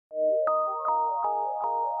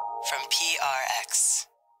from PRX.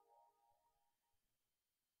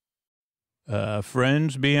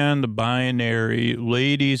 Friends beyond the binary,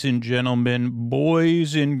 ladies and gentlemen,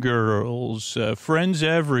 boys and girls, friends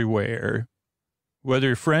everywhere. Whether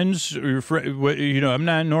you're friends or I'm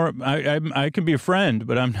not I can be a friend,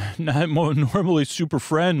 but I'm not normally super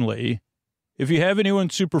friendly. If you have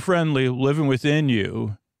anyone super friendly living within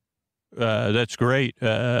you, that's great.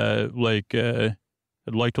 I'd like to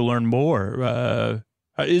learn more.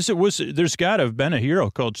 There's got to have been a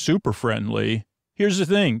hero called Super Friendly. Here's the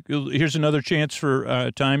thing. Here's another chance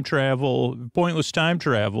for time travel, pointless time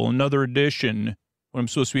travel, another edition when I'm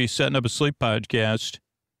supposed to be setting up a sleep podcast.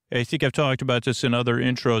 I think I've talked about this in other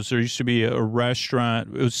intros. There used to be a restaurant.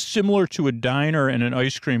 It was similar to a diner and an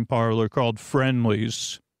ice cream parlor called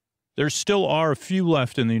Friendly's. There still are a few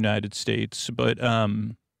left in the United States, but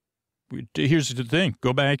here's the thing.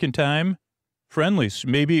 Go back in time. Friendly's.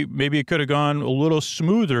 Maybe it could have gone a little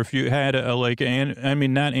smoother if you had not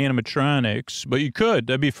animatronics, but you could.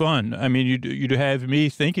 That'd be fun. I mean, you'd have me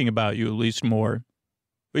thinking about you at least more.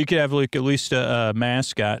 But you could have at least a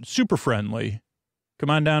mascot. Super Friendly. Come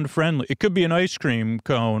on down to Friendly. It could be an ice cream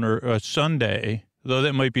cone or a sundae, though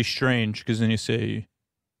that might be strange because then you say,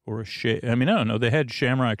 or a shake. I mean, I don't know. They had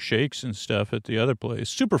Shamrock Shakes and stuff at the other place.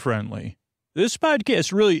 Super Friendly. This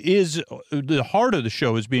podcast really is, the heart of the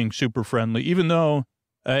show is being super friendly, even though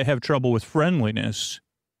I have trouble with friendliness,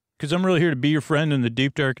 because I'm really here to be your friend in the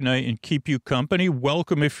deep, dark night and keep you company.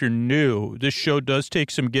 Welcome if you're new. This show does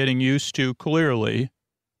take some getting used to, clearly,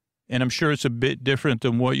 and I'm sure it's a bit different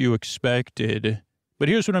than what you expected. But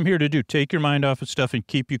here's what I'm here to do. Take your mind off of stuff and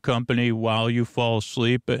keep you company while you fall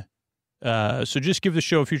asleep. So just give the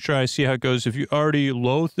show a few tries, see how it goes. If you already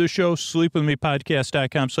loathe the show,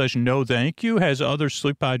 sleepwithmepodcast.com/no thank you has other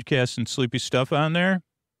sleep podcasts and sleepy stuff on there.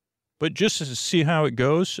 But just to see how it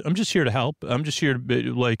goes, I'm just here to help. I'm just here to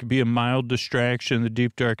be a mild distraction in the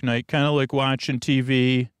deep, dark night, kind of like watching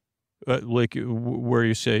TV, where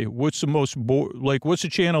you say, what's the most what's a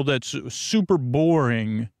channel that's super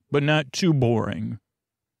boring, but not too boring?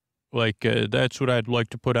 That's what I'd like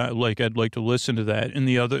to put out. I'd like to listen to that in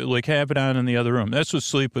the other, have it on in the other room. That's what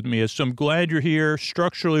Sleep With Me is. So I'm glad you're here.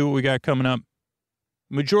 Structurally, what we got coming up,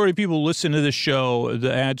 majority of people listen to this show,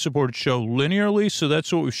 the ad-supported show, linearly. So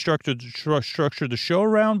that's what we've structured the show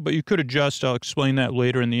around. But you could adjust. I'll explain that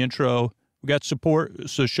later in the intro. We got support,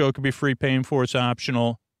 so the show could be free. Paying for it's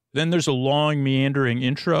optional. Then there's a long, meandering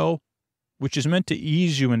intro, which is meant to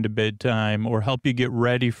ease you into bedtime or help you get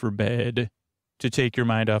ready for bed, to take your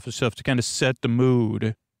mind off of stuff, to kind of set the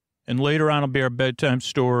mood. And later on will be our bedtime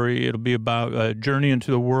story. It'll be about a journey into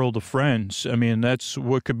the world of Friends. I mean, that's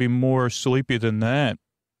what could be more sleepy than that.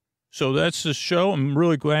 So that's the show. I'm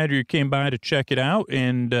really glad you came by to check it out,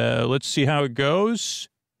 and let's see how it goes.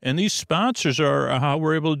 And these sponsors are how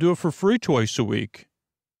we're able to do it for free twice a week.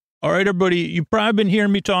 All right, everybody, you've probably been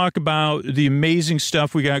hearing me talk about the amazing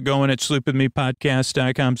stuff we got going at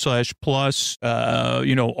sleepwithmepodcast.com/plus.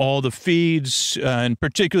 All the feeds, and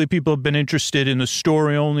particularly people have been interested in the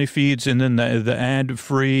story-only feeds and then the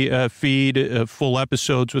ad-free feed, full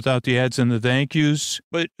episodes without the ads and the thank yous.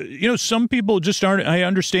 But, some people just aren't, I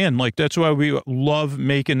understand, that's why we love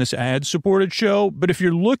making this ad-supported show. But if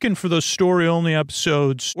you're looking for those story-only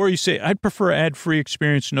episodes, or you say, I'd prefer ad-free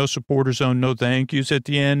experience, no supporter zone, no thank yous at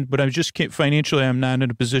the end, but I just can't financially, I'm not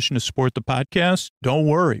in a position to support the podcast. Don't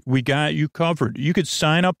worry. We got you covered. You could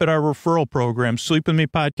sign up at our referral program,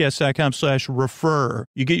 sleepwithmepodcast.com/refer.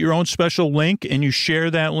 You get your own special link and you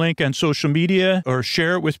share that link on social media or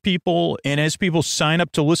share it with people. And as people sign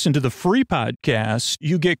up to listen to the free podcast,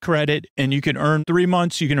 you get credit and you can earn 3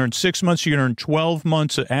 months, you can earn 6 months, you can earn 12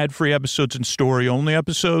 months of ad-free episodes and story-only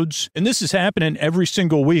episodes. And this is happening every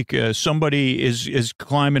single week. Somebody is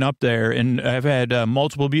climbing up there, and I've had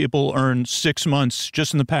multiple people earn 6 months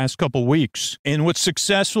just in the past couple weeks. And what's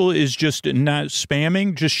successful is just not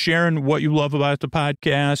spamming, just sharing what you love about the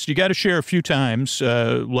podcast. You got to share a few times,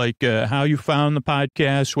 how you found the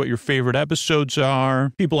podcast, what your favorite episodes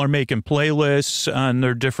are. People are making playlists on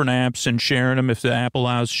their different apps and sharing them if the app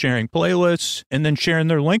allows sharing playlists, and then sharing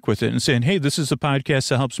their link with it and saying, hey, this is the podcast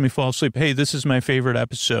that helps me fall asleep. Hey, this is my favorite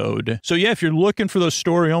episode. So yeah, if you're looking for those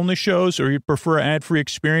story-only shows, or you prefer ad-free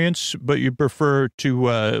experience, but you prefer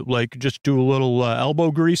to just do a little elbow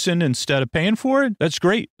greasing instead of paying for it, that's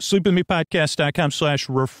great.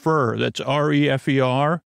 Sleepwithmepodcast.com/refer. That's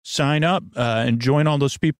REFER. Sign up and join all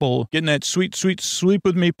those people getting that sweet, sweet Sleep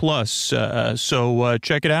With Me Plus. So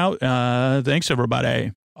check it out. Thanks,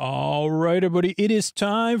 everybody. All right, everybody, it is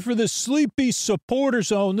time for the Sleepy Supporter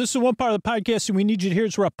Zone. This is one part of the podcast and we need you to hear.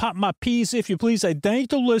 It's where I pop my peas, if you please. I thank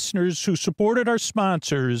the listeners who supported our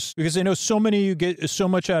sponsors because I know so many of you get so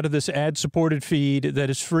much out of this ad-supported feed that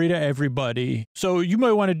is free to everybody. So you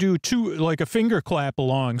might want to do a finger clap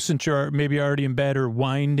along since you're maybe already in bed or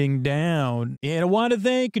winding down. And I want to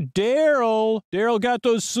thank Daryl. Daryl got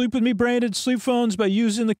those Sleep With Me branded sleep phones by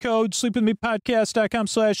using the code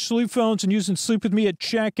sleepwithmepodcast.com/sleep-phones and using Sleep With Me at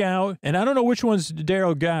checkout. And I don't know which ones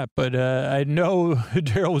Daryl got, but I know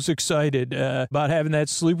Daryl was excited about having that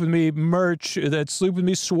Sleep With Me merch, that Sleep With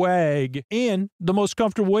Me swag, and the most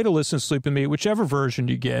comfortable way to listen to Sleep With Me, whichever version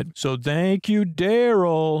you get. So thank you,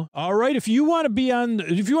 Daryl. All right, if you want to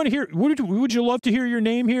hear, would you love to hear your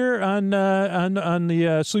name here on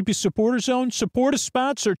the Sleepy Supporter Zone? Support a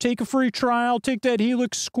sponsor, take a free trial, take that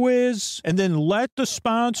Helix quiz, and then let the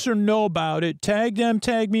sponsor know about it. Tag them,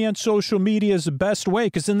 tag me on social media is the best way,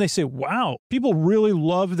 because then they say, wow, people really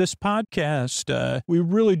love this podcast. We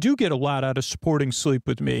really do get a lot out of supporting Sleep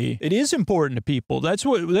With Me. It is important to people. That's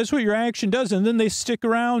what your action does. And then they stick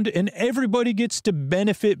around and everybody gets to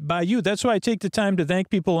benefit by you. That's why I take the time to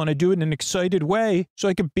thank people and I do it in an excited way so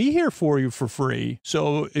I can be here for you for free.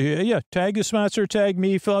 So yeah, tag the sponsor, tag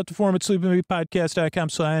me, fill out the form at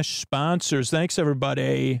sleepwithmepodcast.com/sponsors. Thanks,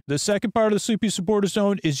 everybody. The second part of the Sleepy Supporter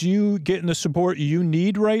Zone is you getting the support you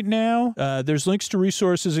need right now. There's links to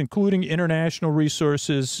resources, including international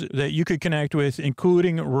resources that you could connect with,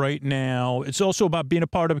 including right now. It's also about being a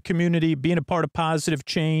part of a community, being a part of positive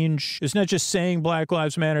change. It's not just saying Black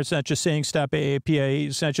Lives Matter. It's not just saying stop AAPA.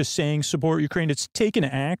 It's not just saying support Ukraine. It's taking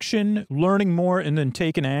action, learning more, and then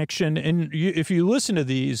taking action. And if you listen to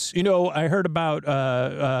these, I heard about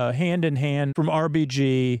Hand in Hand from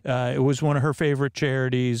RBG. It was one of her favorite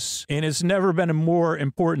charities. And it's never been a more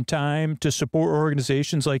important time to support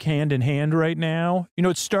organizations like Hand in Hand right now.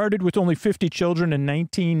 It started with only 50 children in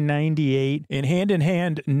 1998, and Hand in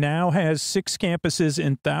Hand now has 6 campuses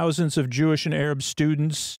and thousands of Jewish and Arab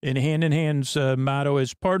students. And Hand in Hand's motto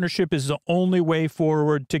is, partnership is the only way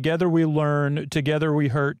forward. Together we learn, together we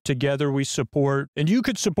hurt, together we support. And you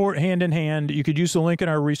could support Hand in Hand. You could use the link in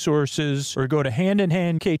our resources or go to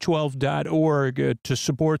handinhandk12.org to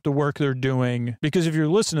support the work they're doing. Because if you're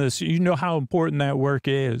listening to this, you know how important that work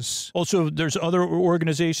is. Also, there's other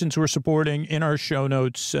organizations we're supporting in our show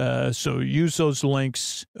notes, so use those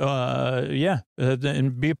links,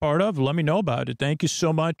 and be a part of. Let me know about it. Thank you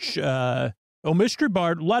so much. Mystery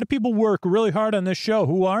Bart, a lot of people work really hard on this show.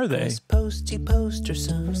 Who are they? This posty poster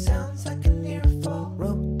son sounds like an earful.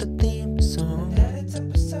 Wrote the theme song. Edits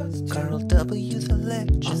episodes. Carl W. the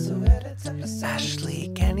legend. Also edits episodes. Ashley,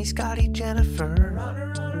 Kenny, Scotty, Jennifer.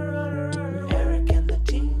 Runner. Eric and the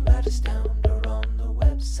team at Astound are on the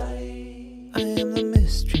website. I am the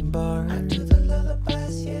Mystery Bart. I do the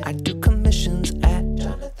lullabies, yeah. I do commissions at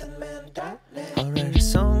JonathanMann.net. I'll write a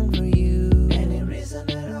song for you. Any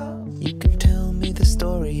reason at all. You can tell me the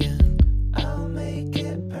story and I'll make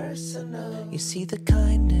it personal. You see the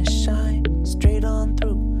kindness shine straight on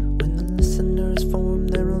through when the listeners form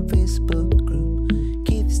their own Facebook group.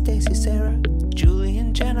 Keith, Stacy, Sarah, Julie,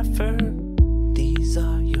 and Jennifer. These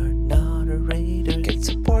are your moderators. Get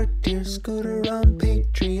support dear Scooter on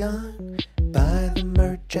Patreon. Buy the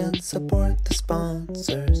merch and support the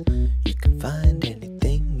sponsors. You can find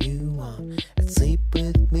anything you want at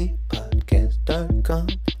sleepwithmepodcast.com.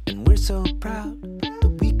 And we're so proud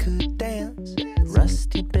that we could dance.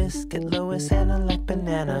 Rusty Biscuit, Lois, Anna like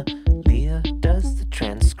banana. Leah does the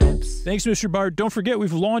transcripts. Thanks, Mr. Bart. Don't forget,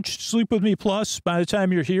 we've launched Sleep With Me Plus by the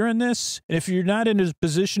time you're hearing this. And if you're not in a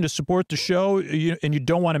position to support the show and you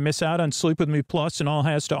don't want to miss out on Sleep With Me Plus and all it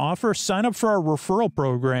has to offer, sign up for our referral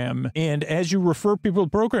program. And as you refer people to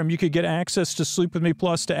the program, you could get access to Sleep With Me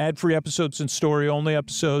Plus to ad-free episodes and story-only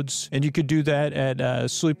episodes. And you could do that at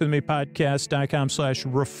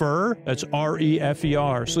sleepwithmepodcast.com/refer. That's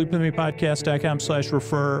REFER.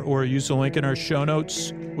 Sleepwithmepodcast.com/refer, or use the link in our show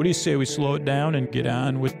notes. What do you say we slow it down and get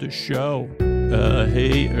on with the show?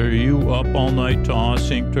 Hey, are you up all night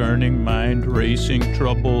tossing, turning, mind racing,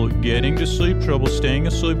 trouble getting to sleep, trouble staying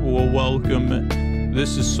asleep? Well, welcome.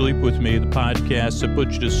 This is Sleep With Me, the podcast that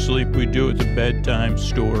puts you to sleep. We do it with a bedtime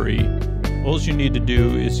story. All you need to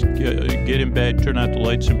do is get in bed, turn out the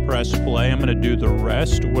lights, and press play. I'm going to do the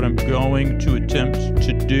rest. What I'm going to attempt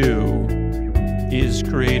to do is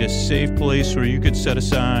create a safe place where you could set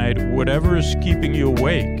aside whatever is keeping you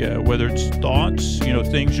awake, whether it's thoughts,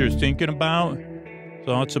 things you're thinking about,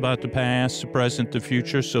 thoughts about the past, the present, the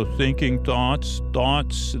future. So thinking thoughts,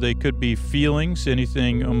 they could be feelings,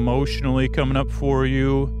 anything emotionally coming up for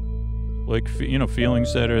you, like,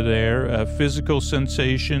 feelings that are there, physical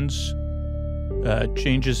sensations,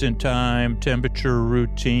 changes in time, temperature,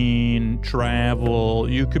 routine, travel.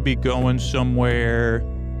 You could be going somewhere.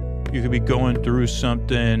 You could be going through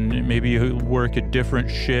something. Maybe you work a different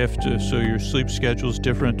shift, so your sleep schedule is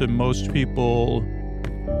different than most people.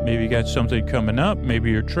 Maybe you got something coming up.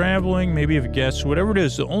 Maybe you're traveling. Maybe you have guests. Whatever it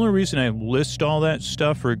is, the only reason I list all that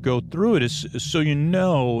stuff or go through it is so you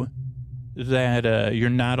know that you're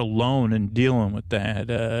not alone in dealing with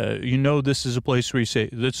that. You know this is a place where you say,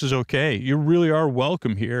 this is okay. You really are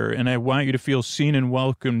welcome here, and I want you to feel seen and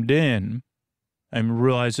welcomed in. I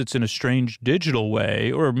realize it's in a strange digital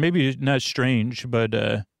way, or maybe not strange, but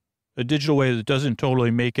a digital way that doesn't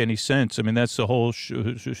totally make any sense. I mean, that's the whole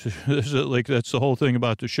that's the whole thing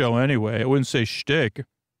about the show anyway. I wouldn't say shtick,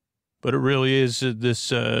 but it really is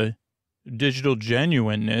this digital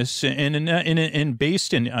genuineness and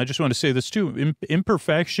based in, I just want to say this too,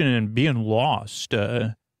 imperfection and being lost.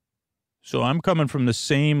 So I'm coming from the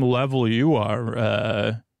same level you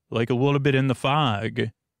are, like a little bit in the fog.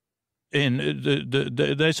 And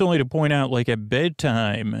that's only to point out, like at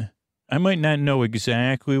bedtime, I might not know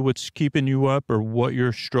exactly what's keeping you up or what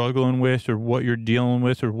you're struggling with or what you're dealing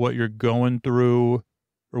with or what you're going through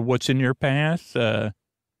or what's in your path.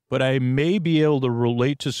 But I may be able to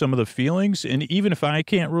relate to some of the feelings. And even if I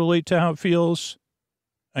can't relate to how it feels,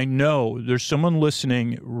 I know there's someone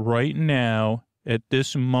listening right now at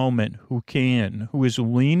this moment who is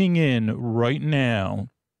leaning in right now.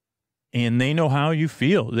 And they know how you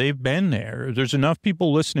feel. They've been there. There's enough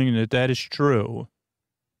people listening that is true.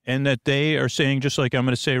 And that they are saying, just like I'm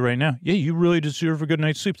going to say right now, yeah, you really deserve a good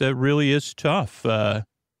night's sleep. That really is tough.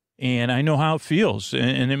 And I know how it feels.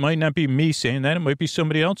 And it might not be me saying that. It might be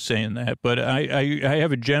somebody else saying that. But I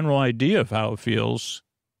have a general idea of how it feels.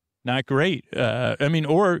 Not great. I mean,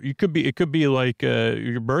 or it could be like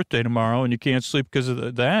your birthday tomorrow and you can't sleep because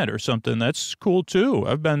of that or something. That's cool, too.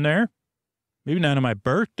 I've been there. Maybe not on my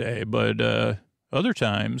birthday, but other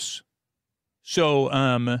times. So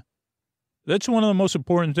that's one of the most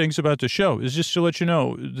important things about the show is just to let you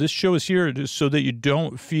know, this show is here so that you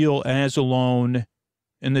don't feel as alone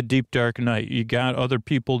in the deep, dark night. You got other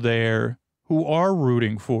people there who are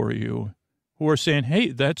rooting for you, who are saying,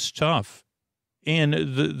 hey, that's tough. And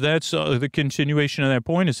that's the continuation of that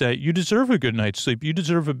point is that you deserve a good night's sleep. You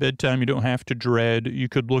deserve a bedtime you don't have to dread, you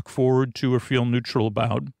could look forward to or feel neutral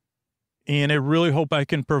about. And I really hope I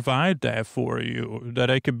can provide that for you,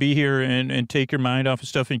 that I could be here and take your mind off of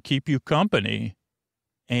stuff and keep you company.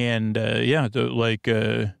 And,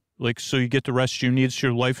 so you get the rest you need so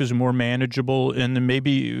your life is more manageable. And then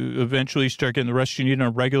maybe eventually you start getting the rest you need on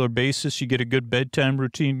a regular basis. You get a good bedtime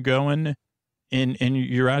routine going and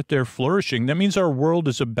you're out there flourishing. That means our world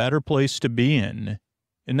is a better place to be in.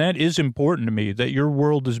 And that is important to me, that your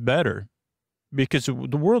world is better. Because the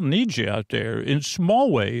world needs you out there in small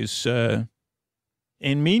ways,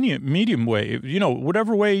 in medium way,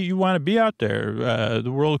 whatever way you want to be out there,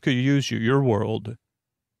 the world could use you, your world,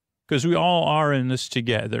 because we all are in this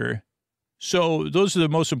together. So those are the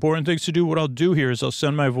most important things to do. What I'll do here is I'll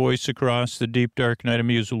send my voice across the deep, dark night. I'm going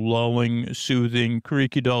to use lulling, soothing,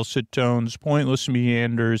 creaky, dulcet tones, pointless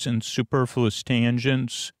meanders, and superfluous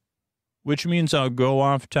tangents. Which means I'll go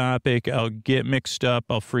off topic, I'll get mixed up,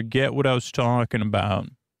 I'll forget what I was talking about.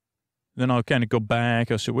 Then I'll kind of go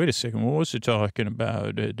back, I'll say, wait a second, what was it talking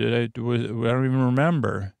about? I don't even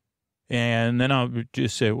remember. And then I'll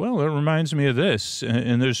just say, well, it reminds me of this.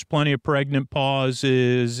 And there's plenty of pregnant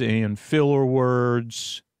pauses and filler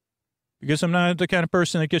words. Because I'm not the kind of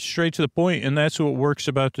person that gets straight to the point, and that's what works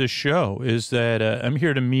about this show, is that I'm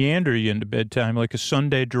here to meander you into bedtime like a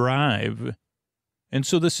Sunday drive. And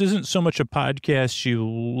so this isn't so much a podcast you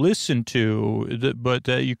listen to, but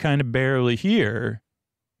that you kind of barely hear.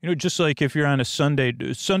 Just like if you're on a Sunday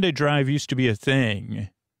drive used to be a thing.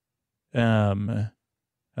 I don't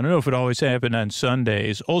know if it always happened on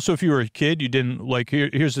Sundays. Also, if you were a kid, you didn't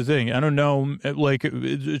here's the thing. I don't know,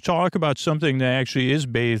 talk about something that actually is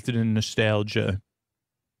bathed in nostalgia.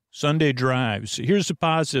 Sunday drives. Here's the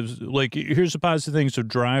positives. Here's the positive things of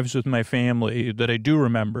drives with my family that I do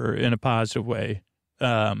remember in a positive way.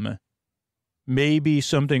 Maybe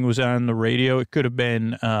something was on the radio. It could have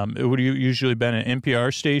been, it would have usually been an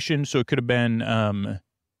NPR station. So it could have been,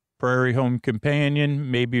 Prairie Home Companion,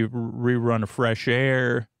 maybe rerun of Fresh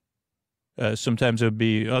Air. Sometimes it would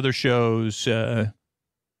be other shows,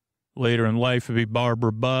 later in life. It'd be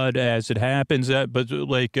Barbara Budd as it happens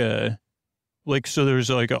so there's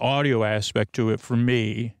an audio aspect to it for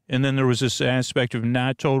me. And then there was this aspect of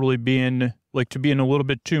not totally being to being a little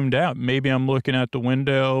bit tuned out. Maybe I'm looking out the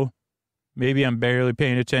window. Maybe I'm barely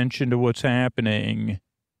paying attention to what's happening.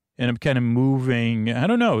 and I'm kind of moving. I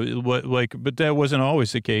don't know what, like, but that wasn't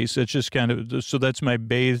always the case. That's just kind of, so that's my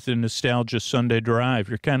bathed in nostalgia Sunday drive.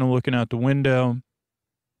 You're kind of looking out the window.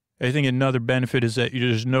 I think another benefit is that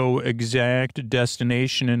there's no exact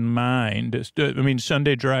destination in mind. I mean,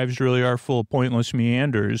 Sunday drives really are full of pointless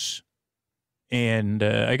meanders. And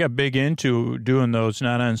I got big into doing those,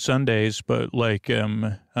 not on Sundays, but like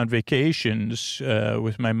on vacations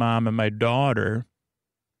with my mom and my daughter.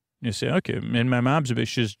 You say, okay, and my mom's a bit,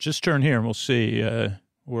 she's just turn here and we'll see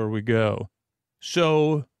where we go.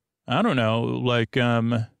 So, I don't know, like,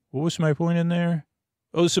 what was my point in there?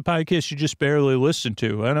 Oh, it's a podcast you just barely listen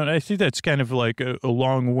to. I think that's kind of like a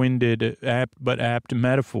long-winded, apt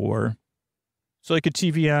metaphor. It's like a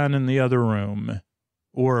TV on in the other room,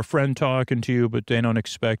 or a friend talking to you, but they don't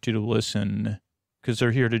expect you to listen because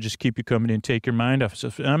they're here to just keep you company and take your mind off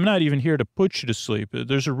stuff. And I'm not even here to put you to sleep.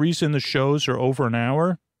 There's a reason the shows are over an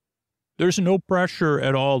hour. There's no pressure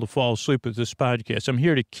at all to fall asleep with this podcast. I'm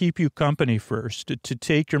here to keep you company first, to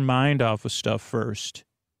take your mind off of stuff first.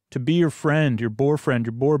 To be your friend, your boyfriend,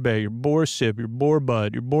 your borbay, your borsib, your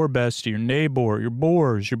borbud, your borbestie, your neighbor, your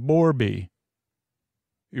bors, your borbie,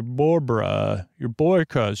 your borbra, your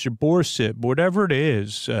boycuz, your borsib, whatever it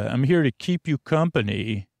is. I'm here to keep you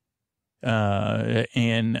company.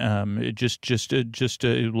 And just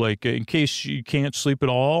like in case you can't sleep at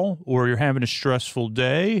all, or you're having a stressful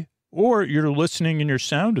day, or you're listening and you're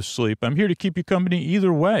sound asleep, I'm here to keep you company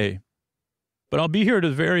either way. But I'll be here to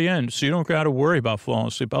the very end, so you don't got to worry about falling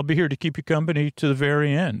asleep. I'll be here to keep you company to the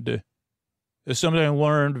very end. It's something I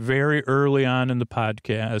learned very early on in the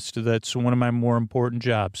podcast. That's one of my more important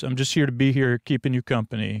jobs. I'm just here to be here keeping you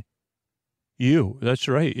company. You, that's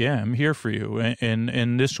right. Yeah, I'm here for you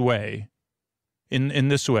in this way. In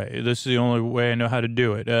this way. This is the only way I know how to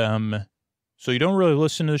do it. So you don't really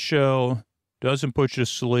listen to the show. Doesn't put you to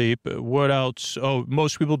sleep. What else? Oh,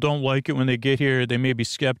 most people don't like it when they get here. They may be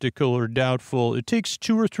skeptical or doubtful. It takes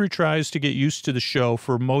 2 or 3 tries to get used to the show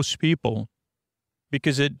for most people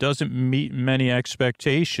because it doesn't meet many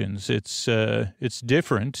expectations. It's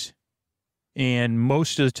different. And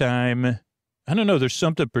most of the time, I don't know, there's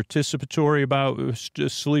something participatory about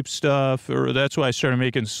sleep stuff, or that's why I started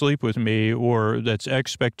making Sleep With Me, or that's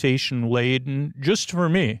expectation laden just for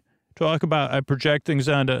me. Talk about, I project things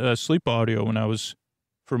onto sleep audio when I was,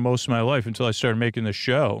 for most of my life until I started making the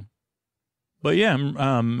show. But yeah,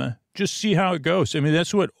 just see how it goes. I mean,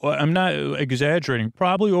 that's what, I'm not exaggerating.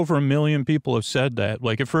 Probably over 1 million people have said that.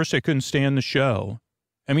 Like at first I couldn't stand the show.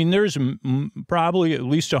 I mean, there's probably at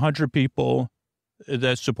least 100 people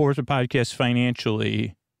that support the podcast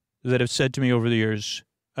financially that have said to me over the years,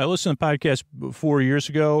 I listened to the podcast 4 years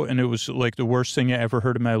ago and it was like the worst thing I ever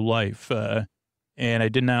heard in my life. And I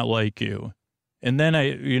did not like you. And then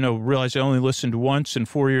I, realized I only listened once, and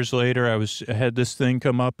 4 years later I had this thing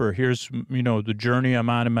come up, or here's, the journey I'm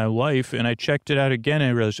on in my life. And I checked it out again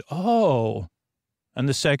and I realized, on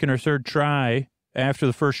the second or third try, after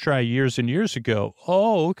the first try years and years ago,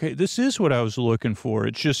 okay, this is what I was looking for.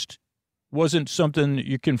 It just wasn't something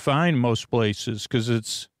you can find most places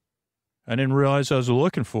because I didn't realize I was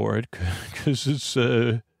looking for it because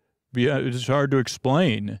it's hard to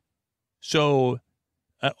explain. So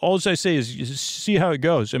all I say is see how it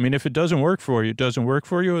goes. I mean, if it doesn't work for you, it doesn't work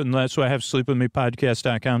for you. And that's why I have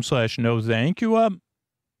sleepwithmepodcast.com/no thank you up.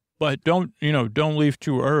 But don't leave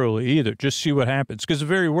too early either. Just see what happens. Because the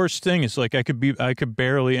very worst thing is like I could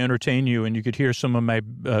barely entertain you and you could hear some of my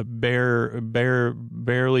barely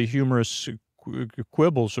humorous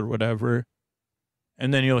quibbles or whatever.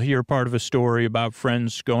 And then you'll hear part of a story about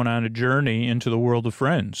friends going on a journey into the world of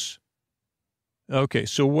Friends. Okay,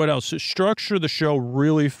 so what else? Structure the show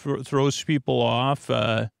really throws people off.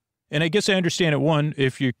 And I guess I understand it. One,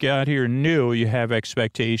 if you got here new, you have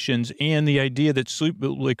expectations. And the idea that Sleep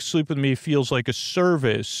With Me feels like a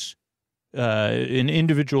service, an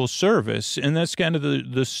individual service. And that's kind of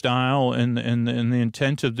the style and the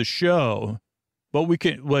intent of the show. But we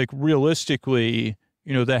can, realistically,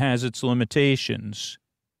 that has its limitations.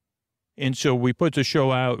 And so we put the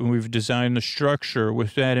show out and we've designed the structure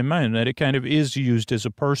with that in mind, that it kind of is used as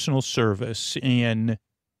a personal service. And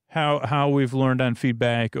how we've learned on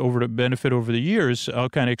feedback over the years, I'll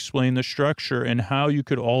kind of explain the structure and how you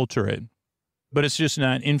could alter it. But it's just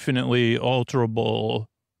not infinitely alterable.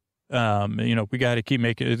 We got to keep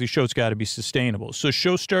making it. The show's got to be sustainable. So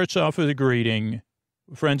show starts off with a greeting.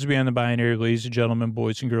 Friends beyond the binary, ladies and gentlemen,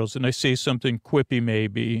 boys and girls. And I say something quippy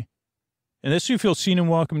maybe. And this you feel seen and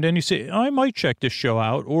welcomed, and you say, I might check this show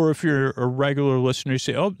out. Or if you're a regular listener, you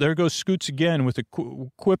say, there goes Scoots again with a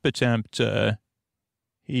quip attempt.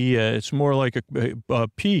 It's more like a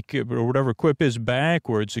peak or whatever quip is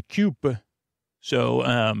backwards, a cupe.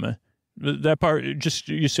 So that part, just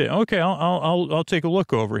you say, okay, I'll take a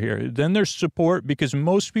look over here. Then there's support, because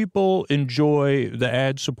most people enjoy the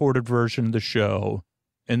ad-supported version of the show,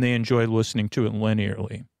 and they enjoy listening to it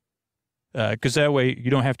linearly. Because that way you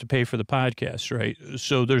don't have to pay for the podcast, right?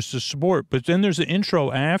 So there's the support, but then there's the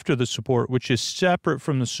intro after the support, which is separate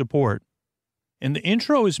from the support. And the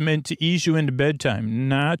intro is meant to ease you into bedtime,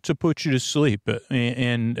 not to put you to sleep.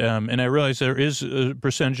 And I realize there is a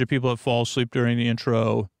percentage of people that fall asleep during the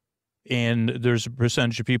intro, and there's a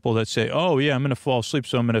percentage of people that say, oh, yeah, I'm going to fall asleep,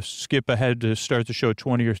 so I'm going to skip ahead to start the show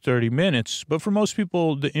 20 or 30 minutes. But for most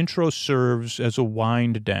people, the intro serves as a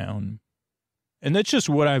wind down. And that's just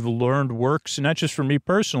what I've learned works, not just for me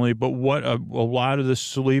personally, but what a lot of the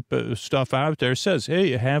sleep stuff out there says.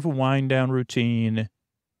 Hey, have a wind down routine.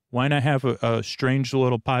 Why not have a strange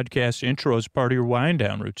little podcast intro as part of your wind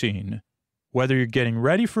down routine? Whether you're getting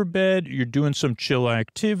ready for bed, you're doing some chill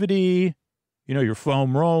activity, you're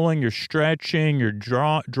foam rolling, you're stretching, you're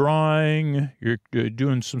drawing, you're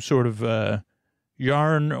doing some sort of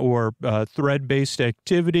yarn or thread-based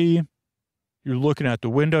activity. You're looking out the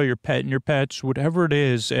window, you're petting your pets, whatever it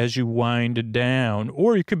is as you wind down.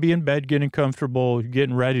 Or you could be in bed getting comfortable,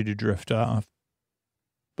 getting ready to drift off.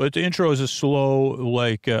 But the intro is a slow,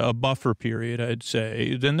 like a buffer period, I'd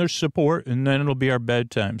say. Then there's support, and then it'll be our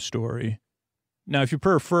bedtime story. Now, if you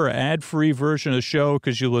prefer an ad-free version of the show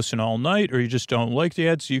because you listen all night or you just don't like the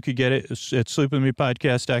ads, you could get it at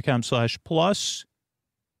sleepwithmepodcast.com/plus.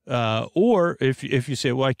 Or if you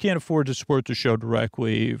say, well, I can't afford to support the show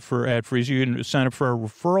directly for ad-free, you can sign up for our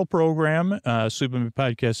referral program,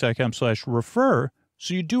 sleepwithmepodcast.com/refer.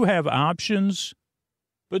 So you do have options.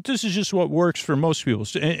 But this is just what works for most people.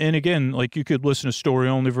 And again, like you could listen to story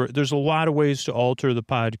only. There's a lot of ways to alter the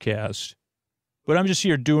podcast. But I'm just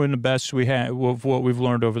here doing the best we have of what we've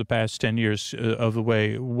learned over the past 10 years of the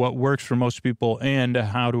way, what works for most people and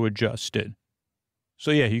how to adjust it.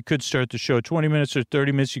 So, yeah, you could start the show 20 minutes or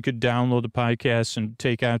 30 minutes. You could download the podcast and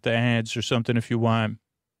take out the ads or something if you want.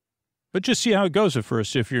 But just see how it goes at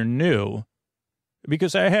first if you're new.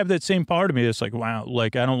 Because I have that same part of me that's like, wow,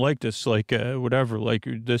 like, I don't like this, like, whatever, like,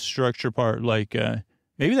 this structure part, like,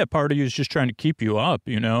 maybe that part of you is just trying to keep you up,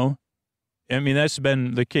 I mean, that's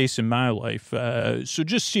been the case in my life. So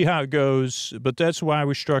just see how it goes. But that's why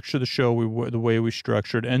we structure the show the way we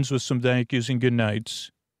structure it. Ends with some thank yous and good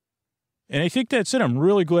nights. And I think that's it. I'm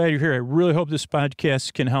really glad you're here. I really hope this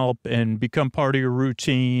podcast can help and become part of your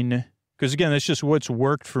routine. Because, again, that's just what's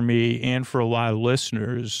worked for me and for a lot of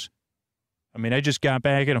listeners. I mean, I just got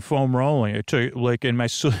back in a foam rolling. I took, like, in my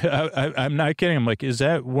I'm not kidding. I'm like, is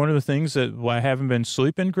that one of the things that I haven't been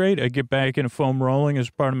sleeping great? I get back in a foam rolling as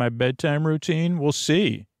part of my bedtime routine. We'll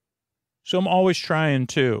see. So I'm always trying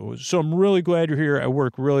to. So I'm really glad you're here. I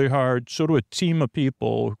work really hard. So do a team of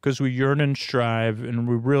people because we yearn and strive, and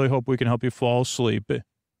we really hope we can help you fall asleep.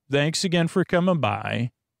 Thanks again for coming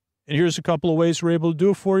by. And here's a couple of ways we're able to do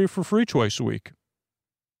it for you for free twice a week.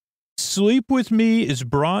 Sleep With Me is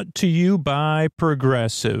brought to you by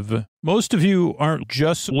Progressive. Most of you aren't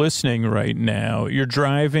just listening right now. You're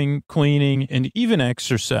driving, cleaning, and even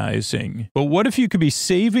exercising. But what if you could be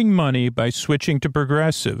saving money by switching to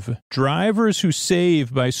Progressive? Drivers who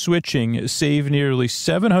save by switching save nearly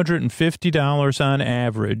 $750 on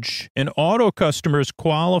average, and auto customers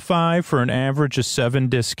qualify for an average of 7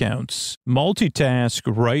 discounts. Multitask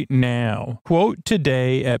right now. Quote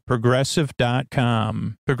today at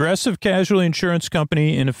Progressive.com. Progressive Casualty Insurance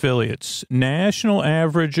Company and Affiliates. National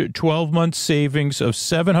average 12-month savings of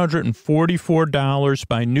 $744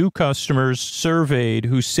 by new customers surveyed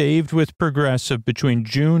who saved with Progressive between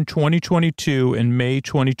June 2022 and May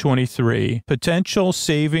 2023. Potential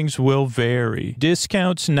savings will vary.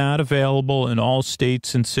 Discounts not available in all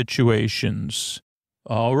states and situations.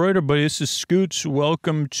 All right, everybody, this is Scoots.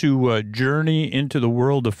 Welcome to Journey into the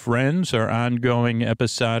World of Friends, our ongoing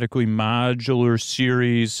episodically modular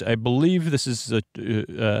series. I believe this is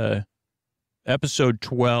episode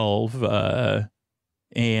 12,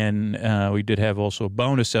 and we did have also a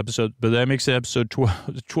bonus episode, but that makes it episode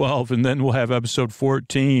 12, and then we'll have episode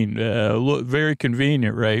 14. Very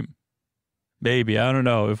convenient, right? Maybe. I don't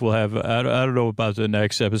know if we'll have, I don't know about the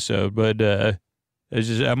next episode, but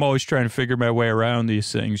I'm always trying to figure my way around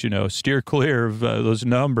these things, steer clear of those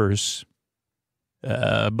numbers.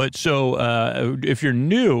 But if you're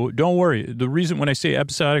new, don't worry. The reason when I say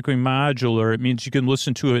episodically modular, it means you can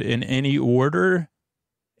listen to it in any order.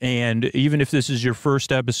 And even if this is your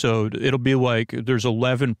first episode, it'll be like there's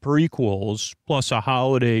 11 prequels plus a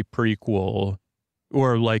holiday prequel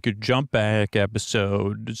or like a jump back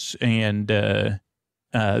episodes. And then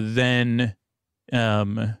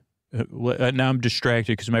now I'm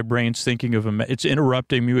distracted because my brain's thinking of it's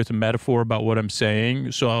interrupting me with a metaphor about what I'm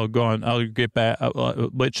saying. So I'll go on, I'll get back.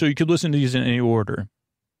 But so you could listen to these in any order.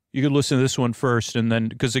 You could listen to this one first, and then,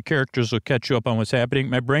 because the characters will catch you up on what's happening.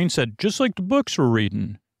 My brain said, just like the books we're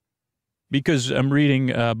reading. Because I'm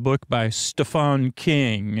reading a book by Stephen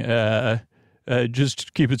King, just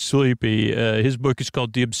to keep it sleepy. His book is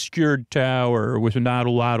called The Obscured Tower with Not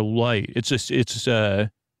a Lot of Light.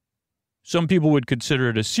 Some people would consider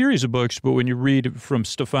it a series of books, but when you read from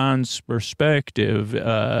Stefan's perspective,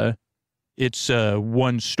 it's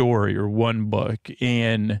one story or one book.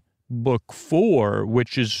 And book 4,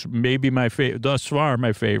 which is maybe my favorite, thus far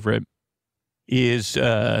my favorite, is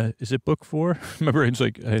it book 4? My brain's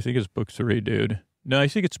like, I think it's book 3, dude. No, I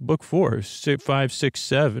think it's book 4, 5, 6,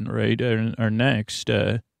 7, right? Our next.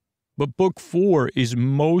 But book 4 is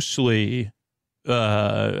mostly,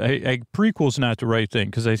 prequel's not the right thing,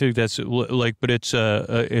 because I think that's like, but it's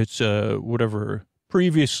whatever,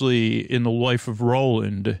 previously in the life of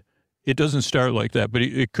Roland. It doesn't start like that, but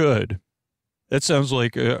it could. That sounds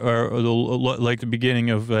like like the beginning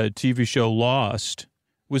of a TV show Lost.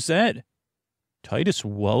 Was that Titus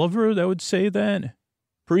Welliver that would say that?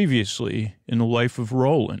 Previously in the life of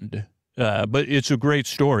Roland. But it's a great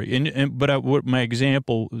story. But what my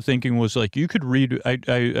example thinking was like, you could read,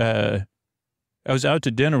 I was out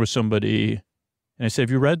to dinner with somebody and I said,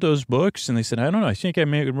 have you read those books? And they said, I don't know. I think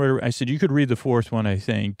I said, you could read the 4th one, I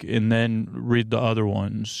think, and then read the other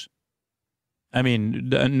ones. I mean,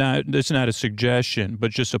 that's not a suggestion,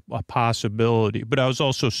 but just a possibility. But I was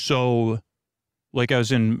also so, like, I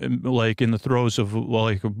was in the throes of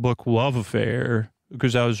like a book love affair,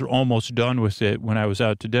 because I was almost done with it when I was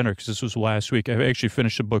out to dinner, because this was last week. I actually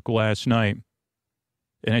finished a book last night.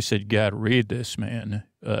 And I said, you got to read this, man.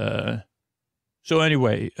 So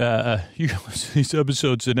anyway, you can listen to these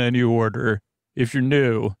episodes in any order. If you're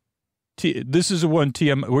new, this is the one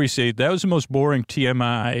TMI where you say, that was the most boring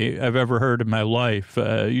TMI I've ever heard in my life.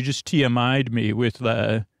 You just TMI'd me with,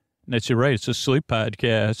 and I said, right, it's a sleep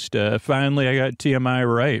podcast. Finally, I got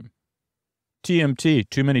TMI right. TMT,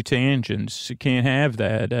 too many tangents. You can't have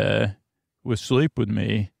that with sleep with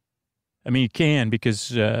me. I mean, you can,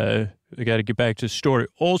 because I got to get back to the story.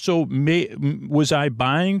 Also, was I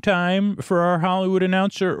buying time for our Hollywood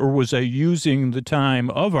announcer, or was I using the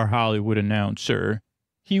time of our Hollywood announcer?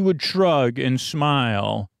 He would shrug and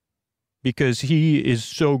smile because he is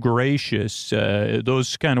so gracious.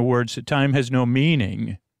 Those kind of words, time has no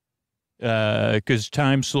meaning. Because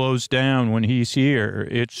time slows down when he's here.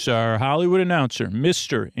 It's our Hollywood announcer,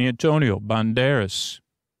 Mr. Antonio Banderas.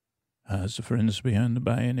 As the friends behind the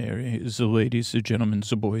binary, as the ladies, the gentlemen,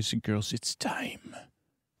 the boys and girls, it's time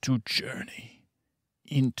to journey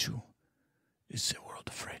into the world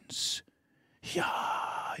of friends.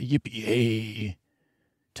 Yeah, yippee-yay.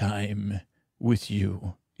 Time with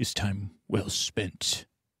you is time well spent.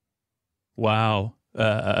 Wow.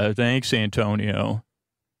 Thanks, Antonio.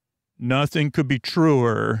 Nothing could be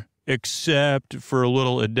truer except for a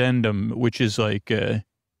little addendum, which is like,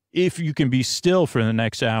 if you can be still for the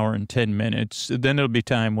next hour and 10 minutes, then it'll be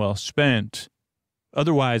time well spent.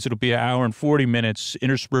 Otherwise, it'll be an hour and 40 minutes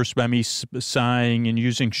interspersed by me sighing and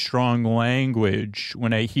using strong language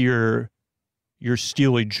when I hear your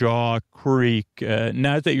steely jaw creak.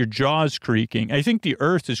 Not that your jaw's creaking. I think the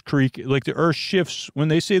earth is creaking, like the earth shifts. When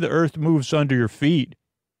they say the earth moves under your feet,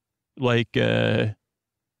 like there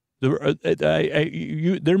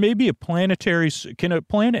may be a planetary. Can a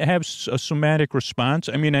planet have a somatic response?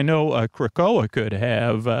 I mean, I know Krakoa could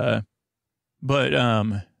have, but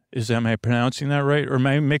am I pronouncing that right? Or am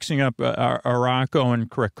I mixing up Araco and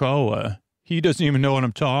Krakoa? He doesn't even know what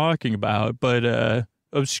I'm talking about, but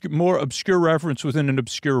more obscure reference within an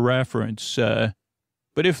obscure reference. But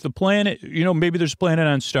if the planet, maybe there's a planet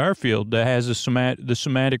on Starfield that has the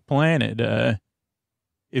somatic planet.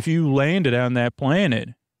 If you landed on that planet,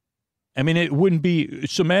 I mean, it wouldn't be,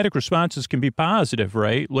 somatic responses can be positive,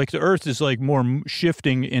 right? Like the earth is like more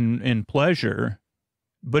shifting in pleasure,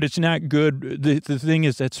 but it's not good. The thing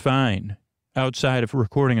is, that's fine outside of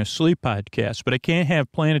recording a sleep podcast, but I can't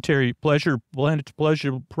have pleasurable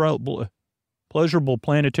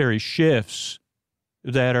planetary shifts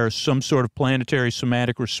that are some sort of planetary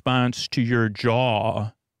somatic response to your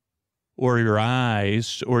jaw or your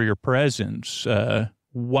eyes or your presence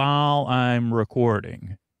while I'm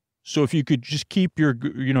recording. So if you could just keep your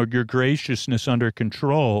graciousness under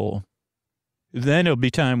control, then it'll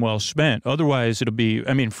be time well spent. Otherwise, it'll be,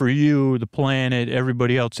 I mean, for you, the planet,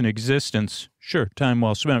 everybody else in existence, sure, time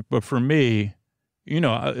well spent. But for me,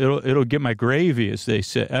 it'll get my gravy, as they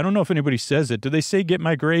say. I don't know if anybody says it. Do they say get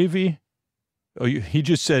my gravy? Oh, he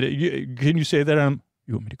just said it. Can you say that?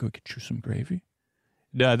 You want me to go get you some gravy?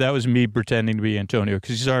 No, that was me pretending to be Antonio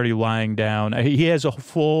because he's already lying down. He has a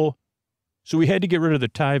full... So we had to get rid of the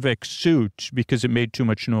Tyvek suit because it made too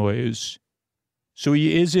much noise. So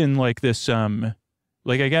he is in like this,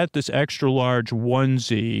 like I got this extra large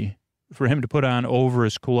onesie for him to put on over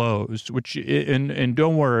his clothes, which, and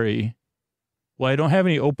don't worry. Well, I don't have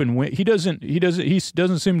any open window. He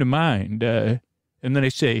doesn't seem to mind. And then I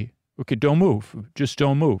say, okay, don't move. Just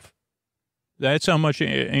don't move. That's how much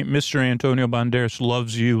Mr. Antonio Banderas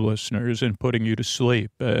loves you, listeners, and putting you to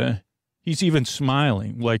sleep. He's even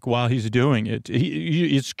smiling, like, while he's doing it.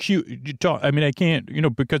 It's cute. I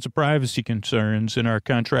can't, because of privacy concerns and our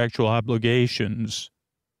contractual obligations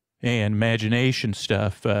and imagination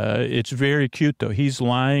stuff. It's very cute, though. He's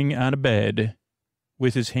lying on a bed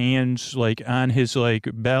with his hands, like, on his, like,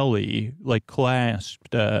 belly, like,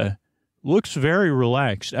 clasped. Looks very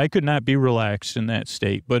relaxed. I could not be relaxed in that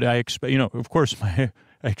state, but I expect, of course, I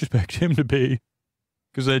expect him to be,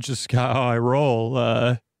 because that's just how I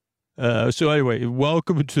roll. So anyway,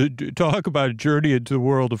 welcome to talk about a journey into the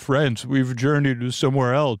world of friends. We've journeyed to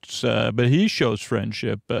somewhere else, but he shows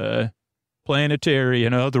friendship, planetary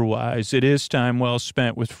and otherwise. It is time well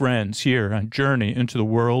spent with friends here on Journey into the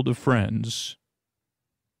World of Friends.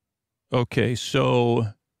 Okay, so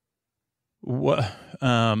what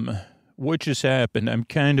just happened? I'm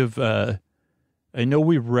kind of, I know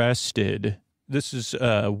we rested. This is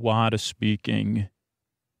Wada speaking,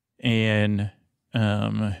 and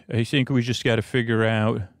I think we just got to figure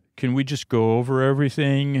out, can we just go over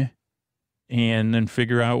everything and then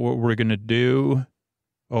figure out what we're going to do?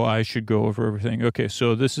 Oh, I should go over everything. Okay,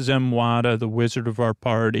 so this is M. Wada, the wizard of our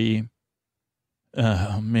party.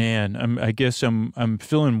 Oh, man, I guess I'm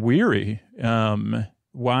feeling weary.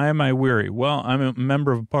 Why am I weary? Well, I'm a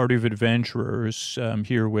member of a party of adventurers. I'm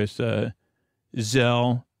here with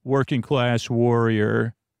Zell, working class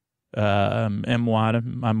warrior, M. Wada,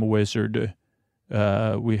 I'm a wizard.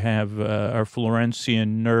 We have our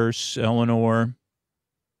Florentian nurse, Eleanor.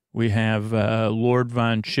 We have Lord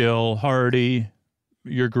Von Chill, Hardy,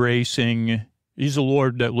 you're gracing. He's a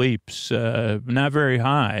lord that leaps, not very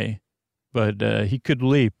high, but he could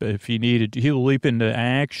leap if he needed to. He'll leap into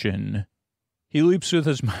action. He leaps with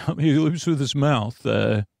his mouth. He leaps with his mouth,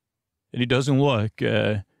 and he doesn't look.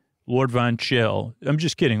 Lord Von Chill. I'm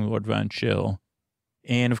just kidding, Lord Von Chill.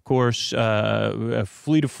 And, of course,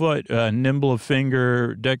 fleet of foot, nimble of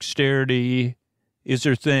finger, dexterity is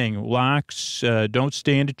their thing. Locks don't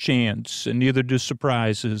stand a chance, and neither do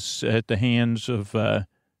surprises at the hands of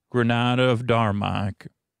Granada of Darmok.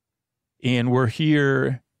 And we're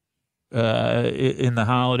here in the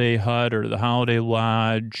Holiday Hut or the Holiday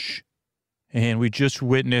Lodge, and we just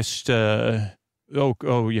witnessed... yeah,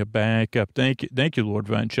 back up. Thank you, Lord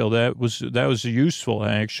Von Chill. That was useful,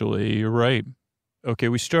 actually. You're right. Okay,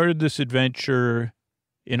 we started this adventure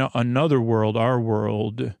in another world, our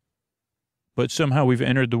world, but somehow we've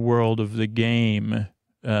entered the world of the game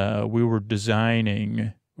we were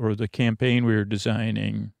designing, or the campaign we were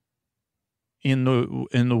designing, in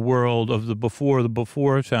the world of the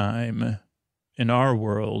before time, in our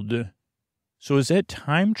world. So is that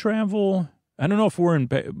time travel? I don't know if we're in.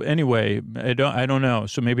 Anyway, I don't know.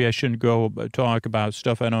 So maybe I shouldn't go talk about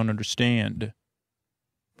stuff I don't understand.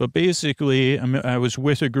 But basically, I was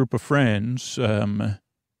with a group of friends,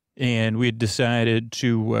 and we had decided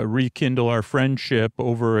to rekindle our friendship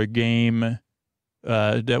over a game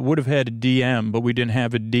that would have had a DM, but we didn't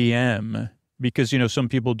have a DM because, some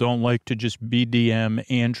people don't like to just be DM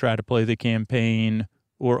and try to play the campaign,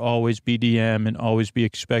 or always be DM and always be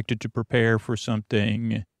expected to prepare for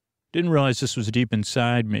something. Didn't realize this was deep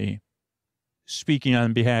inside me. Speaking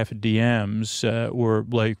on behalf of DMs, or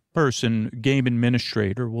like game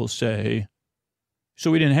administrator, we'll say.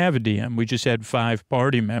 So we didn't have a DM. We just had 5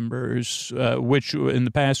 party members, which in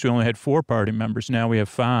the past we only had 4 party members. Now we have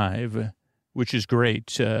 5, which is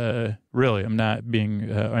great. Really, I'm not being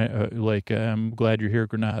I'm glad you're here,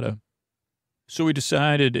 Granada. So we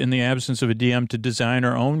decided, in the absence of a DM, to design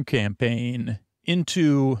our own campaign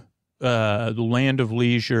into the Land of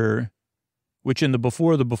Leisure, which in the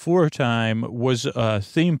before time was a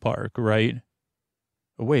theme park, right?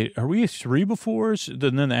 Oh, wait, are we 3 befores?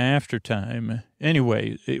 Then the after time.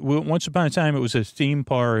 Anyway, once upon a time, it was a theme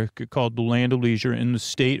park called the Land of Leisure in the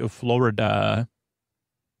state of Florida,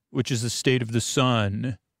 which is the state of the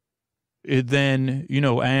sun. Then,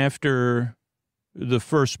 after the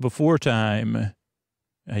first before time,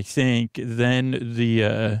 I think, then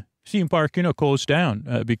the theme park, closed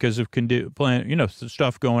down because of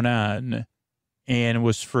stuff going on, and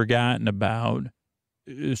was forgotten about.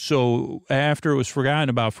 So after it was forgotten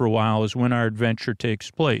about for a while is when our adventure takes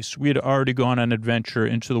place. We had already gone on adventure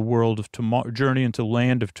into the world of tomorrow, Journey into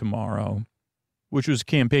Land of Tomorrow, which was a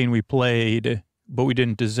campaign we played, but we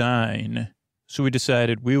didn't design. So we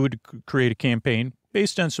decided we would create a campaign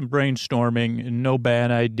based on some brainstorming and no bad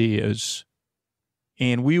ideas.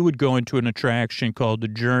 And we would go into an attraction called the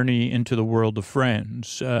Journey into the World of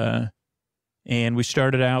Friends. And we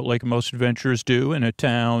started out like most adventurers do in a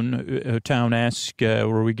town-esque,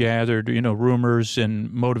 where we gathered, rumors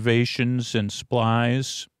and motivations and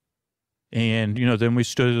supplies. And, then we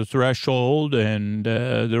stood at the threshold, and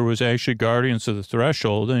there was actually guardians of the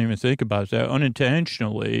threshold. I didn't even think about that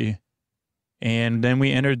unintentionally. And then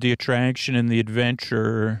we entered the attraction and the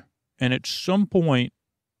adventure. And at some point,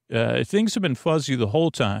 things have been fuzzy the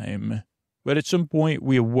whole time. But at some point,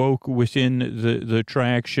 we awoke within the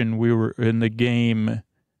attraction we were in, the game,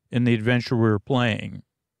 in the adventure we were playing.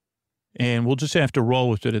 And we'll just have to roll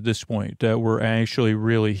with it at this point, that we're actually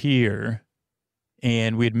really here.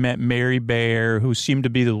 And we had met Mary Bear, who seemed to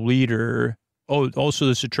be the leader. Oh, also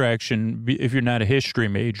this attraction, if you're not a history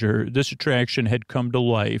major, this attraction had come to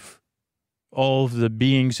life. All of the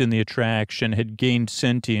beings in the attraction had gained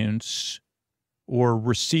sentience or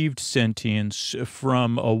received sentience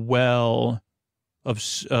from a well of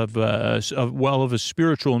a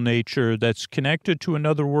spiritual nature that's connected to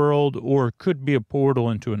another world or could be a portal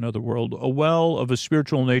into another world, a well of a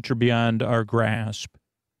spiritual nature beyond our grasp.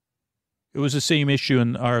 It was the same issue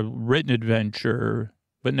in our written adventure,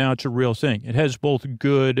 but now it's a real thing. It has both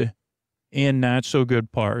good and not so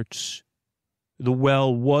good parts. The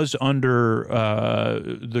well was under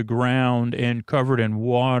the ground and covered in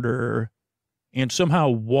water. And somehow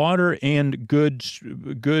water and good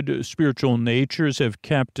spiritual natures have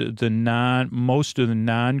kept most of the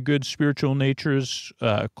non-good spiritual natures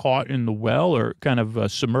caught in the well or kind of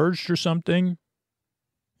submerged or something.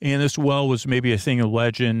 And this well was maybe a thing of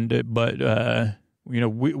legend, but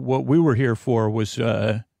what we were here for was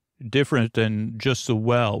different than just the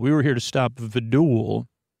well. We were here to stop Vidul,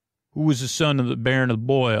 who was the son of the Baron of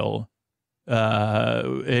Boyle.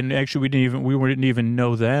 And actually, we didn't even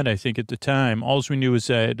know that, I think, at the time. All we knew was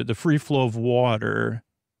that the free flow of water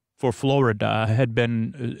for Florida had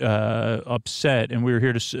been upset, and we were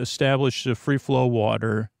here to establish the free flow of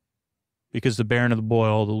water because the Baron of the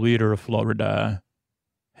Boyle, the leader of Florida,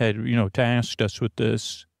 had, tasked us with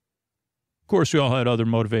this. Of course, we all had other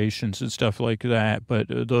motivations and stuff like that, but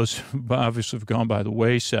those obviously have gone by the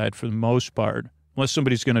wayside for the most part, unless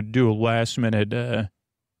somebody's going to do a last-minute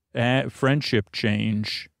friendship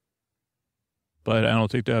change. But I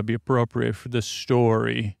don't think that would be appropriate for this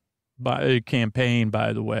story. Campaign,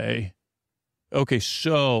 by the way. Okay,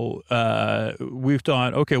 so we've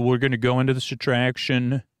thought, okay, we're going to go into this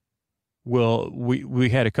attraction. Well, we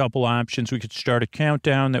had a couple options. We could start a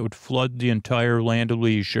countdown that would flood the entire Land of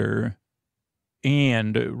Leisure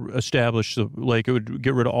and establish it would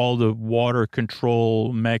get rid of all the water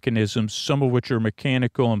control mechanisms, some of which are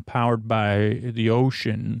mechanical and powered by the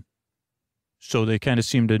ocean. So they kind of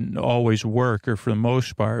seem to always work, or for the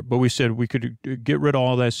most part. But we said we could get rid of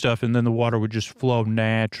all that stuff, and then the water would just flow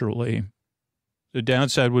naturally. The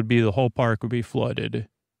downside would be the whole park would be flooded.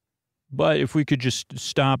 But if we could just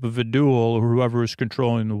stop Vidul or whoever was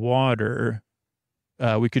controlling the water,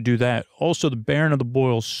 we could do that. Also, the Baron of the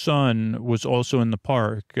Boyle's son was also in the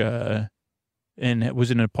park and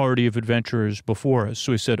was in a party of adventurers before us.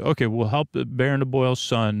 So we said, okay, we'll help the Baron of the Boyle's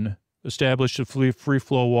son establish the free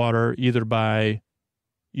flow water either by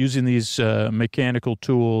using these mechanical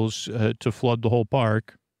tools to flood the whole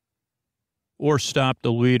park, or stop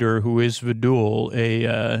the leader, who is Vidul,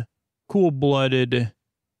 a cool-blooded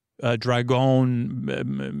dragon,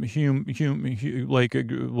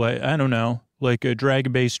 like a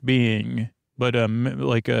dragon-based being, but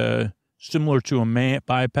similar to a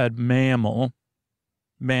biped mammal,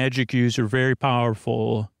 magic user, very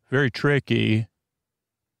powerful, very tricky.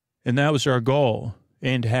 And that was our goal,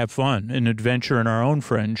 and to have fun and adventure in our own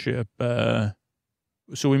friendship.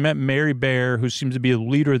 So we met Mary Bear, who seems to be the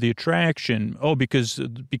leader of the attraction. Oh, because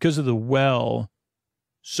of the well,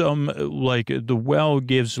 the well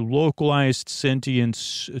gives localized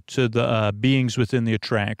sentience to the beings within the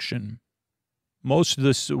attraction. Most of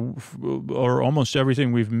this, or almost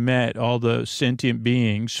everything we've met, all the sentient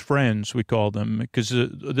beings, friends we call them, because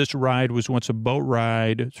this ride was once a boat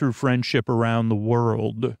ride through friendship around the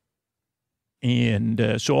world.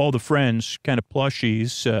 And so all the friends, kind of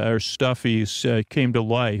plushies or stuffies, came to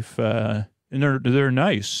life, and they're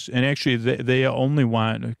nice. And actually, they only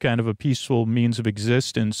want kind of a peaceful means of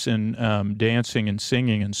existence and dancing and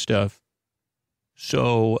singing and stuff.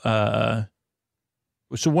 So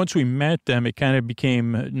So once we met them, it kind of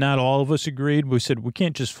became, not all of us agreed. We said, we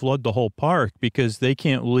can't just flood the whole park because they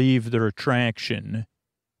can't leave their attraction.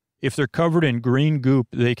 If they're covered in green goop,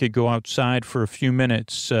 they could go outside for a few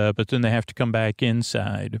minutes, but then they have to come back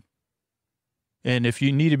inside. And if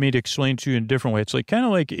you needed me to explain to you in a different way, it's like kind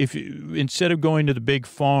of like if you, instead of going to the big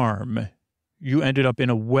farm, you ended up in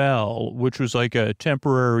a well, which was like a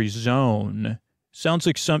temporary zone. Sounds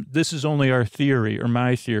like this is only our theory or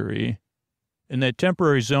my theory. In that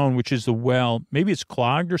temporary zone, which is the well, maybe it's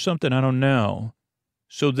clogged or something, I don't know.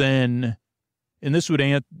 So then, and this would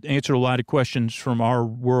answer a lot of questions from our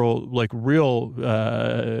world, like real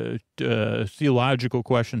theological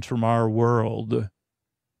questions from our world.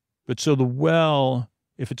 But so the well,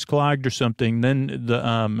 if it's clogged or something, then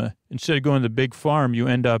the instead of going to the big farm, you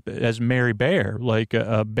end up as Mary Bear, like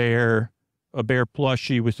a bear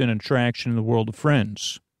plushie within an attraction in the world of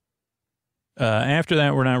Friends. After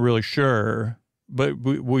that, we're not really sure. But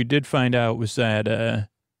we did find out was that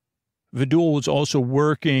Vidul was also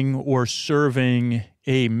working or serving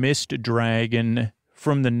a mist dragon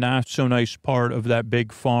from the not so nice part of that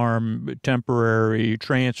big farm temporary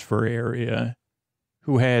transfer area,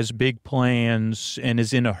 who has big plans and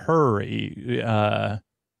is in a hurry.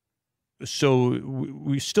 So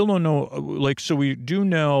we still don't know, like, so we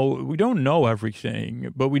don't know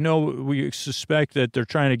everything, but we suspect that they're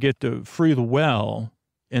trying to get to free the well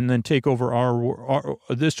and then take over our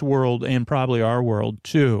this world and probably our world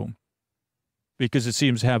too, because it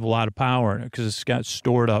seems to have a lot of power in it because it's got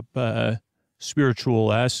stored up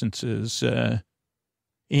spiritual essences.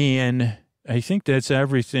 And I think that's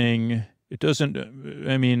everything. It doesn't,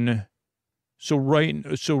 I mean, so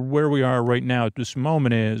where we are right now at this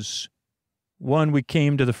moment is, one, we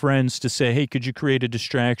came to the Friends to say, hey, could you create a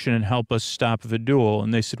distraction and help us stop Vidul?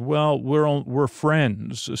 And they said, well, we're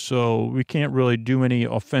friends, so we can't really do any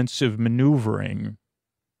offensive maneuvering.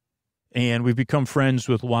 And we've become friends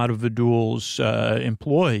with a lot of Vidul's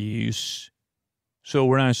employees, so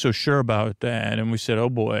we're not so sure about that. And we said,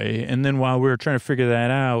 oh, boy. And then while we were trying to figure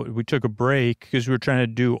that out, we took a break because we were trying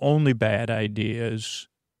to do only bad ideas.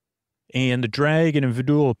 And the dragon and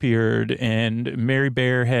Vidul appeared, and Mary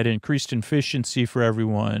Bear had increased efficiency for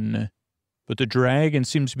everyone. But the dragon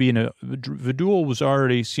seems to be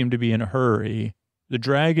Vidul seemed to be in a hurry. The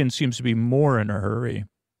dragon seems to be more in a hurry.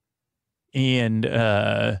 And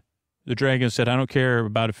the dragon said, I don't care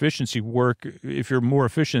about efficiency work. If you're more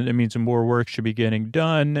efficient, it means more work should be getting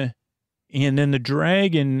done. And then the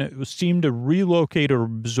dragon seemed to relocate or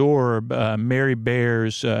absorb Mary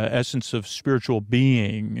Bear's essence of spiritual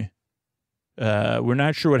being. We're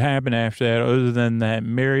not sure what happened after that, other than that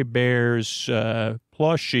Mary Bear's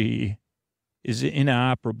plushie is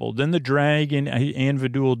inoperable. Then the dragon and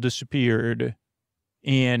Vidul disappeared.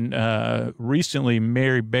 And recently,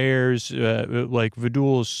 Mary Bear's, like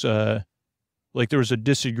Vidul's, like there was a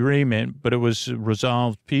disagreement, but it was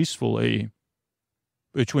resolved peacefully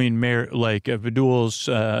between Vidul's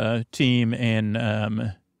team and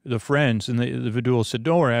the Friends. And the Vidul said,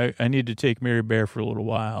 don't worry, I need to take Mary Bear for a little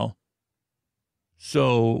while.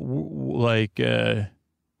 So,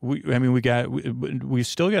 we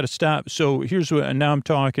still got to stop. So here's what, now I'm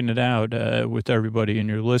talking it out with everybody and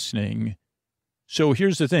you're listening. So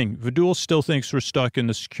here's the thing. Vidul still thinks we're stuck in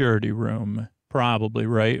the security room, probably,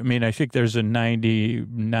 right? I mean, I think there's a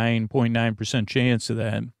 99.9% chance of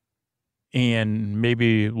that. And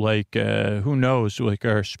maybe who knows, like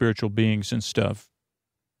our spiritual beings and stuff.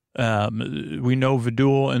 We know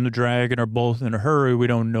Vidul and the dragon are both in a hurry. We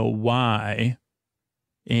don't know why.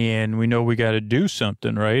 And we know we got to do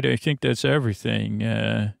something, right? I think that's everything.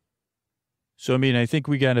 So, I mean, I think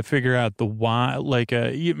we got to figure out the why.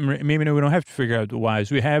 Maybe we don't have to figure out the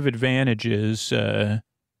whys. We have advantages. So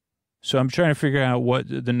I'm trying to figure out what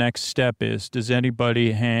the next step is. Does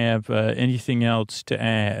anybody have anything else to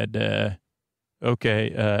add?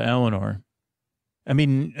 Okay, Eleanor. I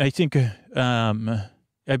mean, I think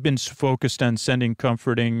I've been focused on sending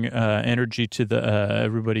comforting energy to the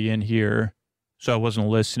everybody in here. So I wasn't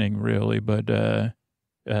listening really, but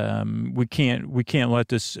we can't let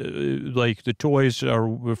this the toys.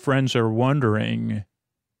 Our friends are wondering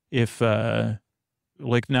if now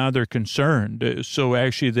they're concerned. So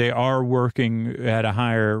actually they are working at a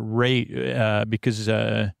higher rate because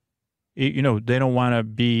they don't want to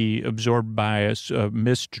be absorbed by a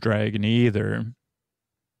mist dragon either.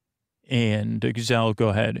 And Zell, go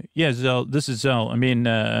ahead. Yeah, Zell, this is Zell. I mean,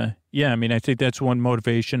 I think that's one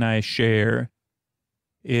motivation I share.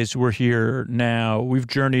 Is we're here now. We've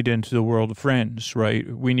journeyed into the world of Friends, right?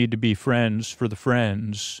 We need to be friends for the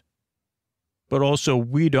Friends. But also,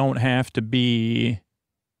 we don't have to be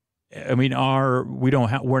I mean,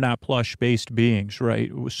 we're not plush-based beings,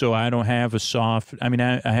 right? So I don't have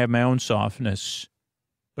I have my own softness,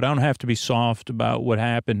 but I don't have to be soft about what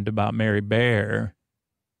happened about Mary Bear.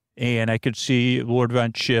 And I could see Lord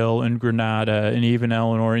Von Chill and Granada and even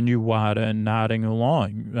Eleanor and Uwada nodding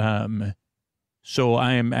along. So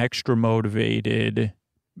I am extra motivated,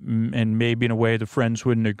 and maybe in a way the friends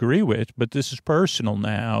wouldn't agree with, but this is personal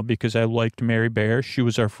now because I liked Mary Bear. She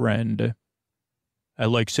was our friend. I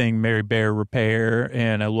like saying Mary Bear repair,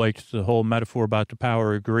 and I liked the whole metaphor about the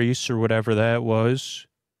power of grease or whatever that was.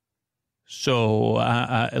 So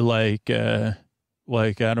I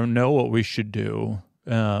don't know what we should do.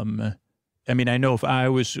 I mean, I know if I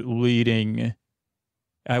was leading,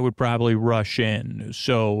 I would probably rush in.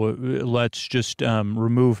 So let's just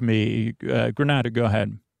remove me. Granada, go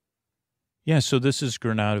ahead. Yeah, so this is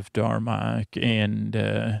Granada of Darmok, and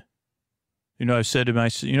I've said to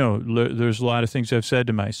myself, there's a lot of things I've said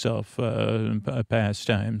to myself in past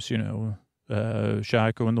times,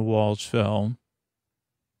 Shako and the walls fell,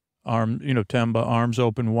 Temba, arms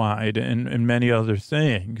open wide, and many other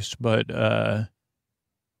things. But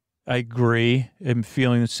I agree. I'm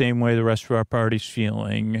feeling the same way the rest of our party's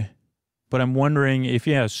feeling. But I'm wondering if,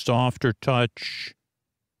 softer touch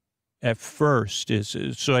at first is,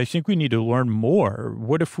 so I think we need to learn more.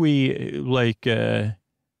 What if we,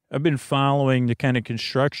 I've been following the kind of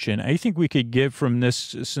construction. I think we could get from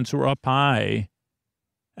this, since we're up high,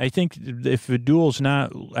 I think if Vidul's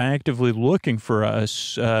not actively looking for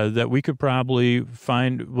us, that we could probably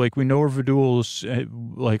find, we know where Vidul's,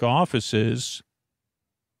 office is.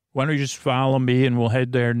 Why don't you just follow me and we'll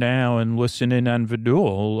head there now and listen in on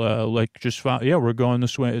Vidul? Just follow, we're going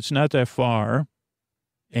this way. It's not that far.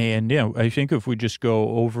 And, I think if we just go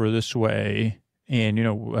over this way, and,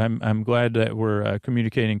 I'm glad that we're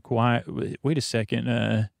communicating quiet. Wait a second.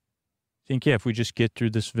 I think, if we just get through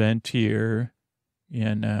this vent here.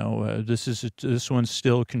 Yeah, now this one's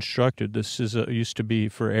still constructed. This used to be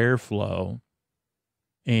for airflow.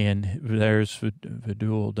 And there's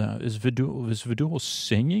Vidul down. Is Vidul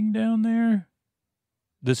singing down there?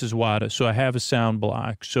 This is Wada. So I have a sound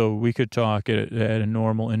block. So we could talk at a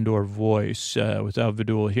normal indoor voice without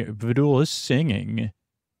Vidul here. Vidul is singing.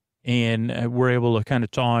 And we're able to kind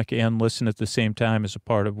of talk and listen at the same time as a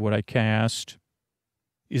part of what I cast.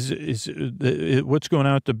 What's going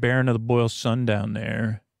on with the Baron of the Boil Sun down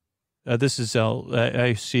there? This is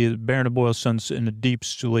I see the Baron of the Boil Sun's in a deep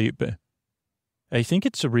sleep. I think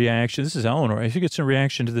it's a reaction. This is Eleanor. I think it's a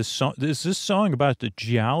reaction to this song. Is this song about the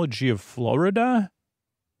geology of Florida?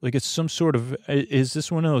 It's some sort of, is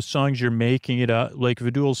this one of those songs you're making it up?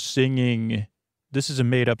 Vidul's singing. This is a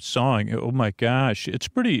made-up song. Oh, my gosh. It's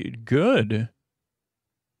pretty good.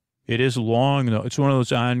 It is long, though. It's one of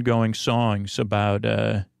those ongoing songs about,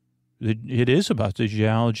 it is about the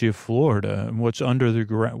geology of Florida and what's under the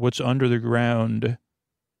ground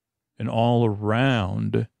and all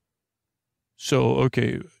around. So,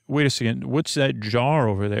 okay, wait a second. What's that jar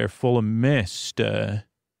over there full of mist?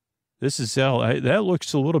 This is that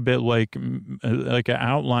looks a little bit like an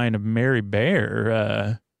outline of Mary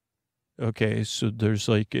Bear. Okay, so there's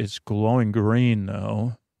it's glowing green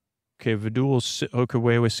though. Okay,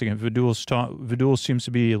 wait a second. Vidul seems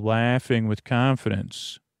to be laughing with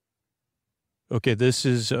confidence. Okay, this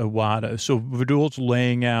is Wada. So Vidul's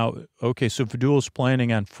laying out. Okay, so Vidul's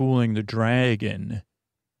planning on fooling the dragon.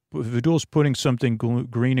 But Vidul's putting something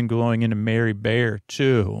green and glowing into Mary Bear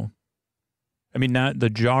too. I mean, not the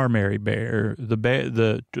jar Mary Bear,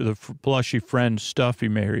 the plushy friend stuffy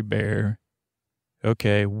Mary Bear.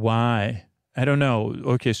 Okay, why? I don't know.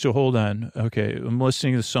 Okay, so hold on. Okay, I'm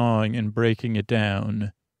listening to the song and breaking it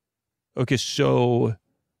down. Okay, so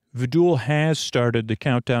Vidul has started the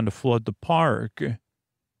countdown to flood the park.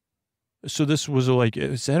 So this was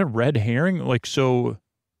is that a red herring? So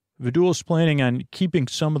Vidul's planning on keeping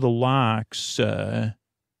some of the locks.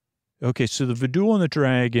 Okay, so the Vidul and the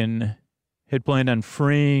dragon had planned on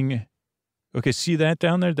freeing. Okay, see that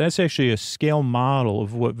down there? That's actually a scale model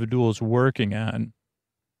of what Vidul's working on.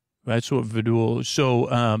 That's what Vidul. So,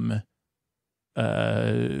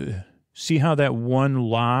 see how that one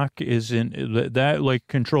lock is that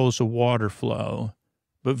controls the water flow,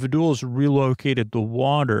 but Vidul's relocated the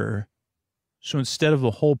water. So instead of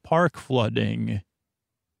the whole park flooding,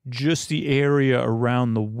 just the area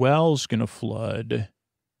around the well's going to flood.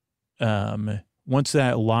 Once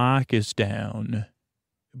that lock is down,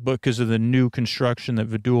 because of the new construction that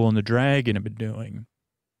Vidul and the dragon have been doing.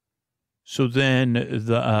 So then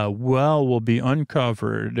the well will be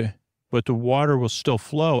uncovered, but the water will still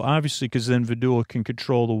flow, obviously, because then Vidul can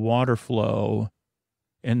control the water flow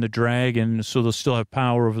and the dragon, so they'll still have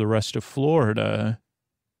power over the rest of Florida.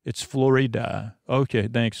 It's Florida. Okay,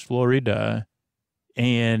 thanks, Florida.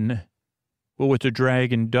 And but what the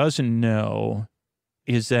dragon doesn't know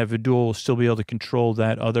is that Vidul will still be able to control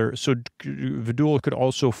that other. So Vidul could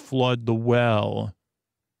also flood the well.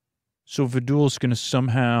 So Vidul's going to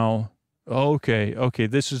somehow, okay,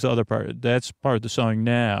 this is the other part. That's part of the song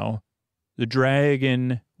now. The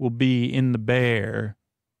dragon will be in the bear,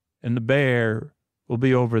 and the bear will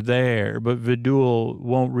be over there, but Vidul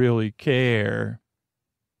won't really care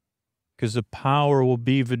because the power will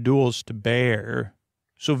be Vidul's to bear.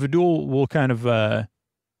 So Vidul will kind of,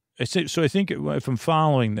 so I think if I'm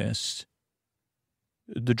following this,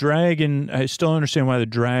 the dragon, I still understand why the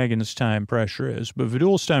dragon's time pressure is, but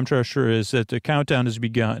Vidul's time pressure is that the countdown has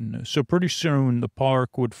begun. So pretty soon the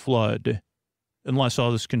park would flood unless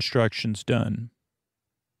all this construction's done.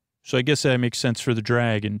 So I guess that makes sense for the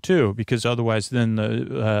dragon too, because otherwise then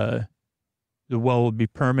the well would be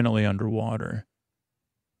permanently underwater.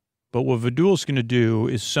 But what Vidul's going to do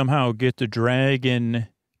is somehow get the dragon,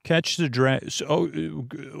 catch the dragon. So,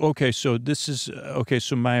 okay, so this is, okay,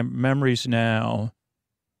 so my memories now,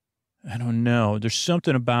 I don't know. There's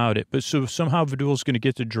something about it. But so somehow Vidul's going to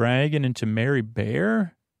get the dragon into Mary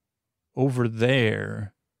Bear over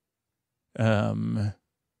there. So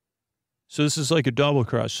this is like a double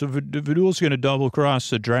cross. So Vidul's going to double cross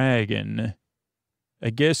the dragon.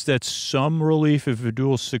 I guess that's some relief if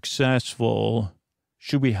Vidul's successful.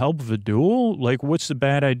 Should we help Vidul? Like, what's the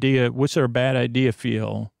bad idea? What's our bad idea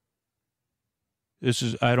feel?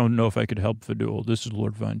 I don't know if I could help Vidul. This is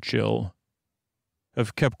Lord Von Chill.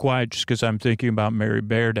 I've kept quiet just because I'm thinking about Mary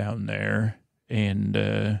Bear down there. And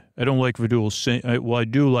I don't like Vidul sing. Well, I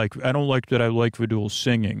don't like that I like Vidul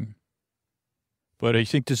singing. But I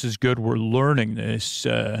think this is good. We're learning this.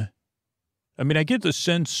 I mean, I get the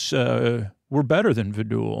sense we're better than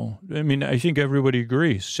Vidul. I mean, I think everybody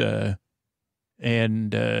agrees.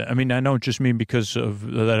 And I mean, I don't just mean because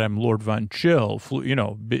of that I'm Lord Von Chill, you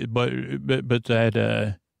know, but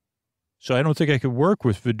that, so I don't think I could work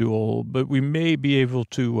with Vidul, but we may be able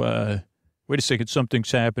to, wait a second,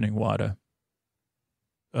 something's happening, Wada.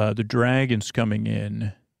 The dragon's coming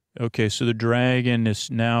in. Okay, so the dragon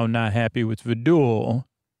is now not happy with Vidul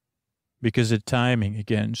because of timing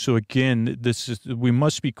again. So again, we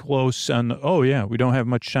must be close on, oh yeah, we don't have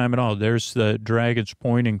much time at all. There's the dragon's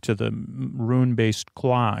pointing to the rune-based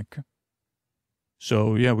clock.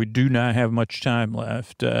 So yeah, we do not have much time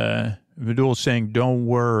left. Vidul's saying, don't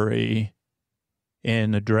worry.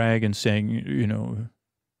 And the dragon saying, you know,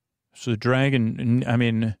 so the dragon, I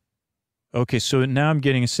mean, okay, so now I'm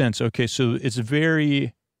getting a sense. Okay, so it's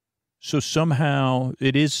so somehow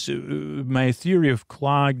it is, my theory of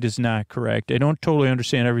clogged is not correct. I don't totally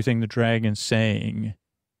understand everything the dragon's saying.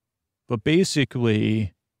 But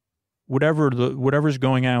basically, whatever's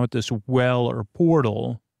going on with this well or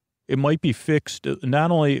portal, it might be fixed. Not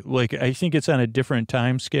only, like, I think it's on a different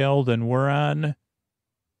time scale than we're on.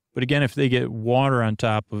 But again, if they get water on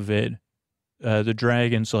top of it, the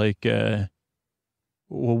dragon's like,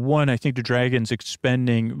 well, one, I think the dragon's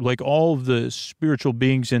expending, like all of the spiritual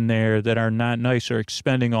beings in there that are not nice are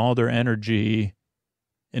expending all their energy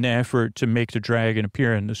in effort to make the dragon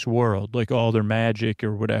appear in this world, like all their magic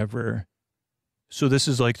or whatever. So this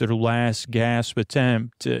is like their last gasp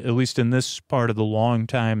attempt, at least in this part of the long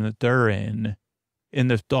time that they're in.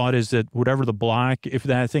 And the thought is that whatever the block, if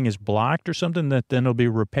that thing is blocked or something, that then it'll be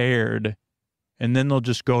repaired. And then they'll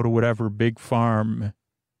just go to whatever big farm.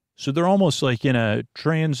 So they're almost like in a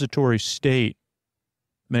transitory state.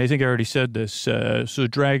 I mean, I think I already said this. So the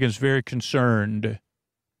dragon's very concerned.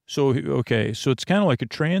 So, okay, so it's kind of like a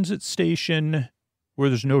transit station where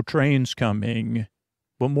there's no trains coming,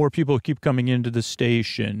 but more people keep coming into the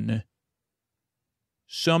station.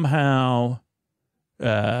 Somehow,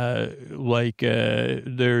 there's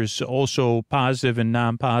also positive and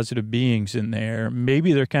non-positive beings in there.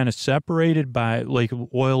 Maybe they're kind of separated by like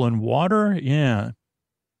oil and water. Yeah.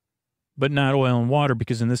 But not oil and water,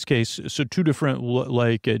 because in this case, so two different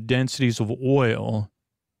densities of oil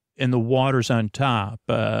and the water's on top.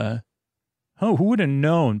 Who would have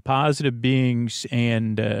known positive beings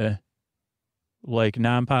and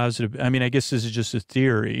non-positive? I mean, I guess this is just a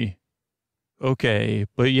theory. Okay,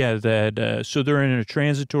 but yeah, so they're in a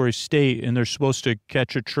transitory state and they're supposed to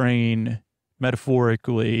catch a train,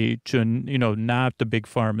 metaphorically, to, not the big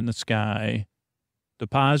farm in the sky. The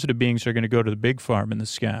positive beings are going to go to the big farm in the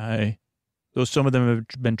sky, though some of them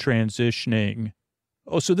have been transitioning.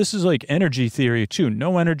 Oh, so this is like energy theory too.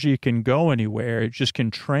 No energy can go anywhere. It just can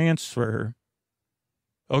transfer.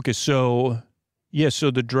 Okay, so, yeah,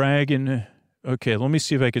 so the dragon... Okay, let me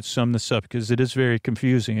see if I could sum this up, because it is very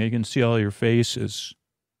confusing. I can see all your faces.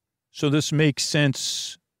 So this makes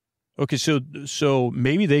sense. Okay, so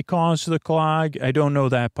maybe they caused the clog. I don't know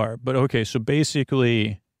that part, but okay. So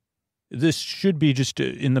basically, this should be just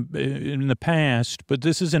in the past, but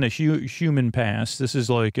this isn't a human past. This is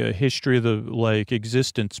like a history of the like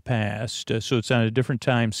existence past. So it's on a different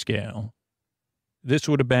time scale. This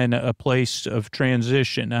would have been a place of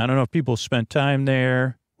transition. I don't know if people spent time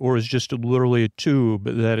there or is just literally a tube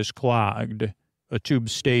that is clogged, a tube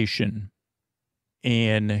station,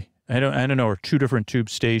 and. I don't know, or two different tube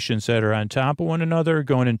stations that are on top of one another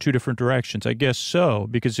going in two different directions. I guess so,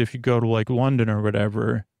 because if you go to like London or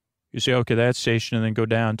whatever, you say, okay, that station, and then go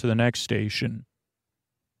down to the next station.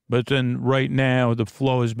 But then right now the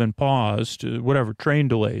flow has been paused, whatever, train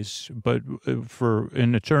delays. But for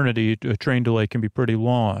an eternity, a train delay can be pretty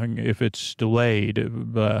long if it's delayed.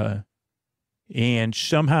 And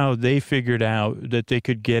somehow they figured out that they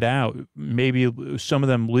could get out. Maybe some of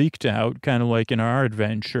them leaked out, kind of like in our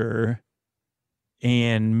adventure.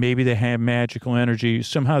 And maybe they have magical energy.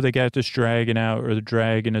 Somehow they got this dragon out, or the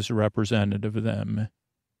dragon is a representative of them.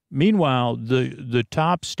 Meanwhile, the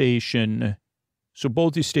top station, so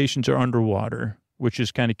both these stations are underwater, which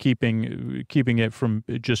is kind of keeping it from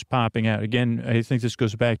just popping out. Again, I think this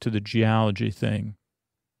goes back to the geology thing.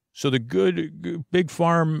 So the good big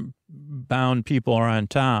farm-bound people are on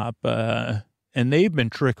top, and they've been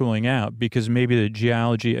trickling out because maybe the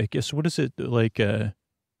geology, I guess, what is it, like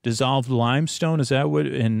dissolved limestone? Is that what,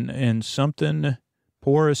 and something,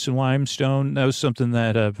 porous limestone? That was something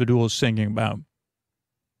that Vidul was thinking about.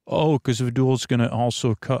 Oh, because Vidul's going to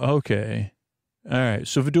also okay. All right,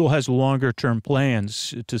 so Vidul has longer-term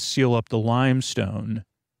plans to seal up the limestone.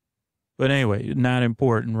 But anyway, not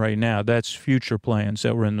important right now. That's future plans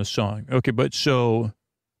that were in the song. Okay, but so,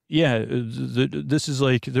 yeah, this is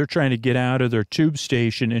like they're trying to get out of their tube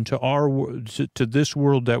station into to this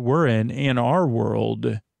world that we're in and our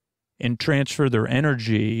world and transfer their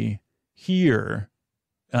energy here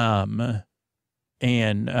and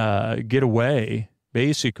get away,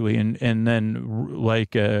 basically. And then,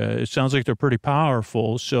 like, it sounds like they're pretty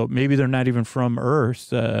powerful, so maybe they're not even from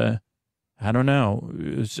Earth. I don't know.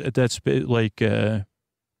 That's like,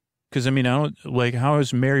 because I mean, I don't like, how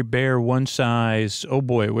is Mary Bear one size? Oh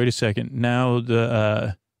boy, wait a second. Now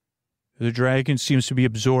the dragon seems to be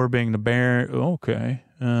absorbing the bear. Okay.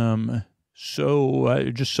 So I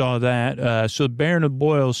just saw that. So Baron of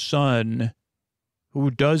Boyle's son, who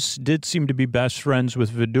did seem to be best friends with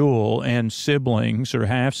Vidul and siblings or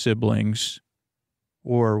half siblings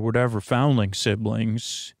or whatever, foundling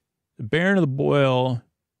siblings. The Baron of the Boyle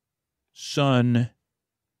son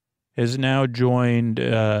has now joined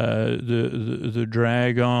the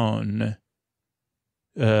dragon,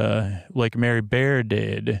 like Mary Bear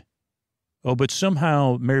did. Oh, but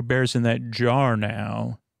somehow Mary Bear's in that jar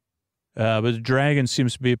now. But the dragon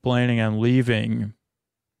seems to be planning on leaving.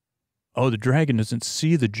 Oh, the dragon doesn't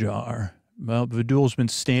see the jar. Well, Vidul's been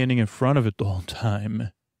standing in front of it the whole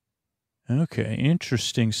time. Okay,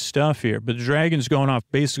 interesting stuff here. But the dragon's going off,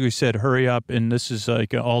 basically said, hurry up, and this is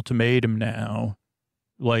like an ultimatum now.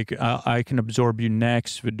 Like, I can absorb you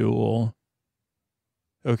next, Vidul.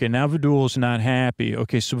 Okay, now Vidul's not happy.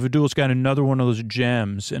 Okay, so Vidul's got another one of those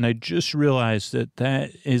gems, and I just realized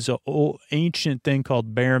that is an old, ancient thing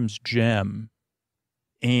called Baram's gem.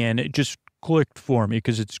 And it just clicked for me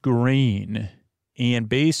because it's green. And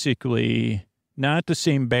basically, not the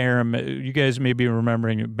same Baram. You guys may be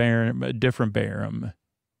remembering Baram, a different Baram.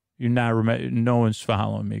 You're not no one's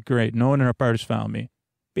following me. Great. No one in our party is following me.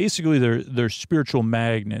 Basically, they're spiritual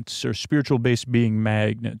magnets, or spiritual-based being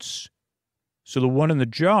magnets. So the one in the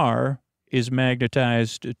jar is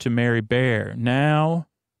magnetized to Mary Bear. Now,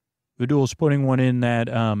 Vidul's putting one in that,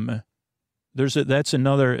 that's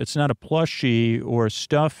another, it's not a plushie or a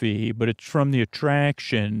stuffy, but it's from the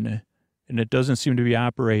attraction, and it doesn't seem to be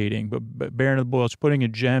operating. But Baron of the Boyle's putting a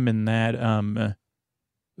gem in that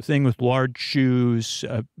thing with large shoes,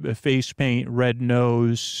 a face paint, red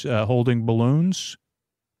nose, holding balloons.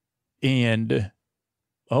 And,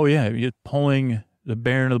 oh yeah, you're pulling the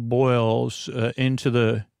Baron of the Boyles into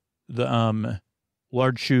the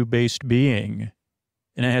large shoe-based being,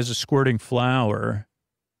 and it has a squirting flower.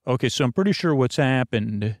 Okay, so I'm pretty sure what's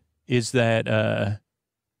happened is that,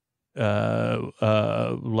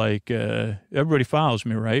 everybody follows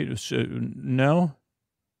me, right? So, no?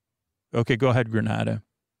 Okay, go ahead, Granada.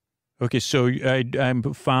 Okay, so I'm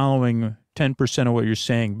following 10% of what you're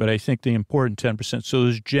saying, but I think the important 10%. So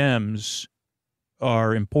those gems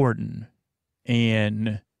are important,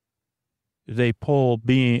 and they pull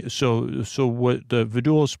so what the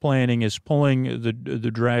Vidul is planning is pulling the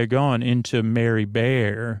dragon into Mary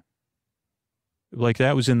Bear, like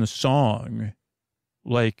that was in the song.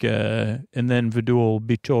 and then Vidul will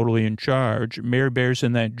be totally in charge. Mary Bear's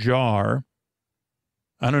in that jar.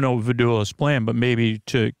 I don't know what Vidul has planned, but maybe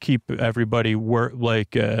to keep everybody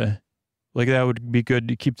like that would be good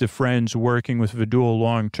to keep the friends working with Vidul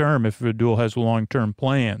long term if Vidul has long-term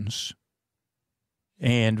plans.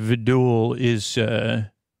 And Vidul is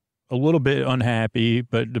a little bit unhappy,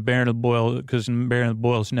 but the Baron of the Boil, because Baron of the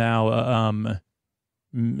Boil is now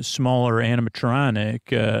smaller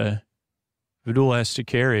animatronic, Vidul has to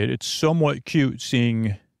carry it. It's somewhat cute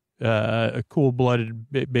seeing a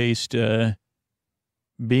cool-blooded based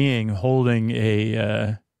being holding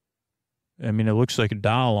it looks like a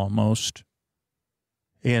doll almost.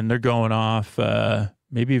 And they're going off.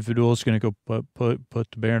 Maybe Vidul's going to go put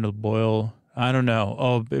the Baron of the Boil. I don't know.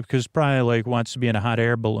 Oh, because probably wants to be in a hot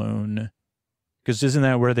air balloon. Because isn't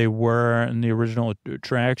that where they were in the original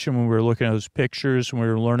attraction when we were looking at those pictures when we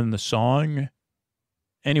were learning the song?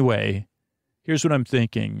 Anyway, here's what I'm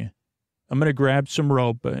thinking. I'm going to grab some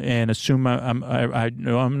rope and assume I'm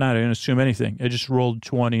not going to assume anything. I just rolled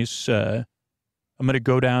 20s. I'm going to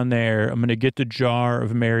go down there. I'm going to get the jar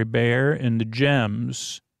of Mary Bear and the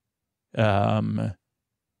gems.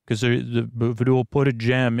 Because the Vidul put a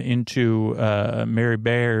gem into Mary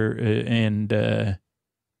Bear. And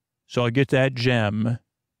so I'll get that gem.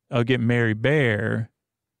 I'll get Mary Bear.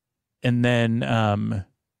 And then,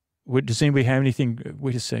 does anybody have anything?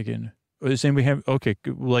 Wait a second. Does anybody have, okay,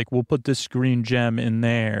 we'll put this green gem in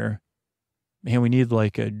there. Man, we need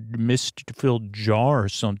a mist-filled jar or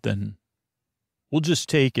something. We'll just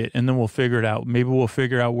take it, and then we'll figure it out. Maybe we'll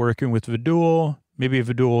figure out working with Vidul. Maybe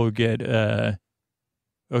Vidul will get,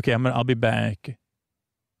 okay, I'll be back.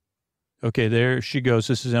 Okay, there she goes.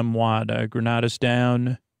 This is Mwada. Granada's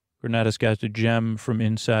down. Granada's got the gem from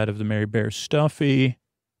inside of the Mary Bear stuffy.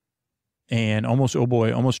 And almost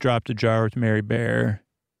dropped the jar with Mary Bear.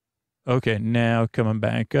 Okay, now coming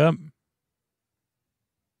back up.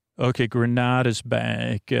 Okay, Granada's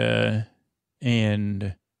back.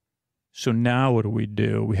 And so now what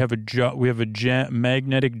do? We have a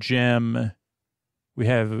magnetic gem. We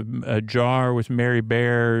have a jar with Mary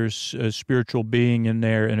Bear's spiritual being in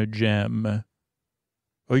there and a gem.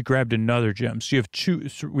 Oh, you grabbed another gem. So you have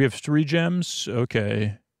we have 3 gems?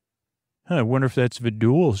 Okay. I wonder if that's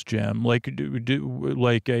Vidul's gem. I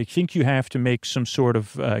think you have to make some sort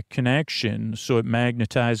of connection so it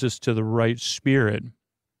magnetizes to the right spirit.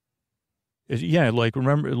 Yeah,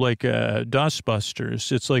 remember,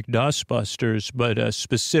 Dustbusters. It's like Dustbusters, but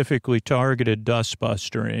specifically targeted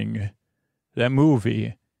dustbustering. That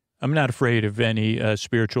movie. I'm not afraid of any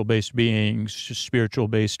spiritual-based beings,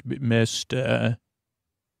 spiritual-based mist at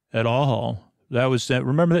all. That was that.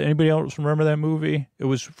 Remember that? Anybody else remember that movie? It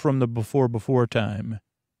was from the before time.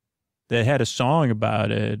 They had a song about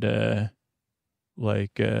it. That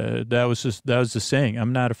was the saying.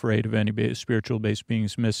 I'm not afraid of any spiritual based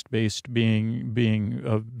beings, mist based being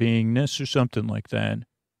of beingness or something like that.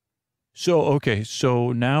 So okay.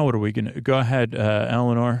 So now what are we gonna go ahead,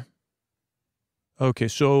 Eleanor? Okay.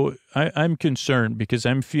 So I'm concerned because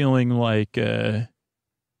I'm feeling like.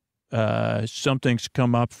 Something's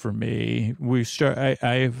come up for me.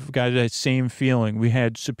 I've got that same feeling. We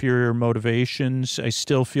had superior motivations. I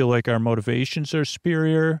still feel like our motivations are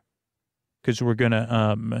superior because we're going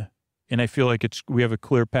to, and I feel like we have a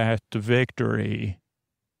clear path to victory.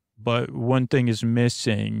 But one thing is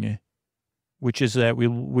missing, which is that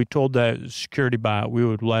we told that security bot we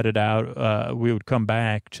would let it out. We would come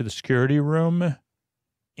back to the security room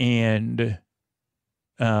and,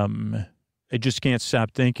 I just can't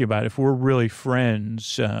stop thinking about it. If we're really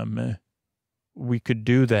friends, we could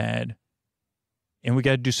do that. And we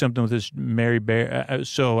got to do something with this Mary Bear.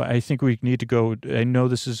 So I think we need to go. I know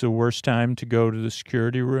this is the worst time to go to the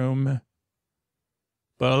security room.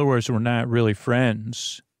 But otherwise, we're not really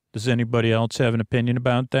friends. Does anybody else have an opinion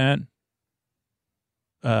about that?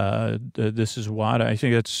 This is what I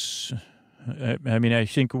think that's... I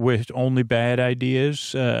think with only bad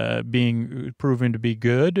ideas being proven to be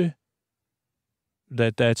good...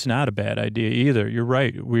 that's not a bad idea either. You're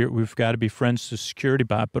right. We've got to be friends to security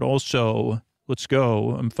bot, but also let's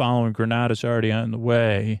go. I'm following Granada's already on the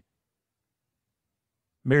way.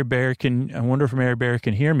 Mary Bear I wonder if Mary Bear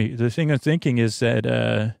can hear me. The thing I'm thinking is that,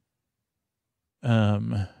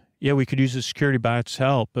 we could use the security bot's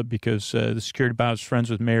help because the security bot's friends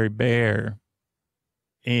with Mary Bear.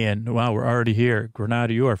 And wow, we're already here.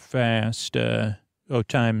 Granada, you are fast.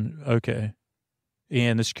 Time. Okay.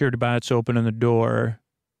 And the security bot's opening the door.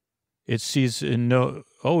 It sees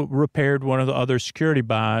repaired one of the other security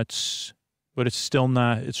bots, but it's still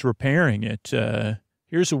not, it's repairing it.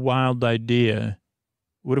 Here's a wild idea.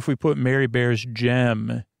 What if we put Mary Bear's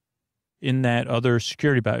gem in that other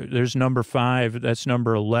security box. There's number 5. That's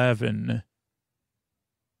number 11.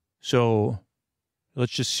 So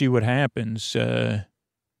let's just see what happens.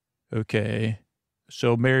 Okay.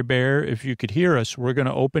 So Mary Bear, if you could hear us, we're going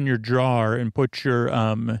to open your jar and put your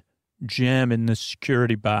gem in the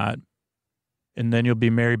security bot. And then you'll be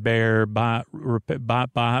Mary Bear bot repaired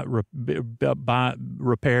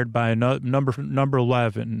by number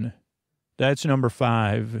 11. That's number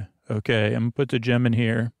 5. Okay, I'm going to put the gem in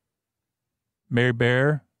here. Mary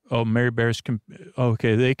Bear. Oh, Mary Bear's,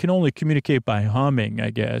 okay, they can only communicate by humming,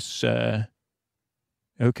 I guess.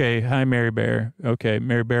 Okay, hi, Mary Bear. Okay,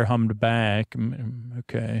 Mary Bear hummed back.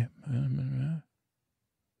 Okay.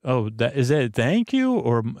 Oh, is that thank you?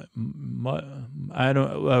 Or, I don't,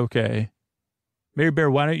 okay. Mary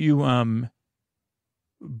Bear, why don't you,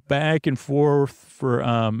 back and forth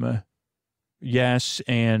for, yes,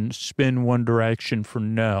 and spin one direction for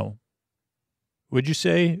no. Would you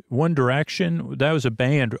say One Direction? That was a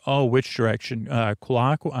band. Oh, which direction?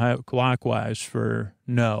 Clockwise for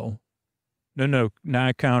no. No,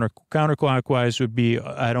 not counterclockwise would be,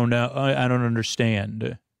 I don't know. I don't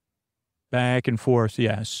understand. Back and forth,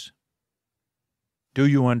 yes. Do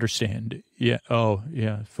you understand? Yeah. Oh,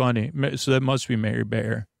 yeah. Funny. So that must be Mary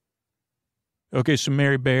Bear. Okay, so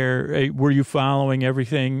Mary Bear, were you following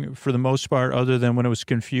everything for the most part other than when it was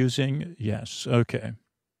confusing? Yes. Okay.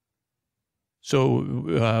 So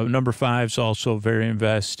number 5's also very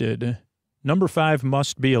invested. Number 5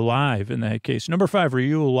 must be alive in that case. Number 5, are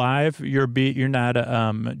you alive? You're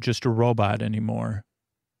not just a robot anymore.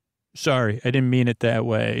 Sorry, I didn't mean it that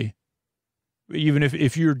way. Even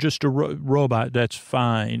if you're just a robot, that's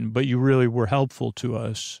fine. But you really were helpful to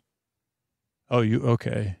us. Oh,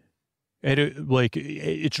 okay. And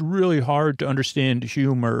it's really hard to understand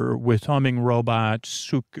humor with humming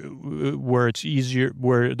robots where it's easier,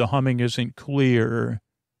 where the humming isn't clear.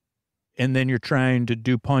 And then you're trying to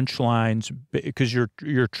do punchlines because you're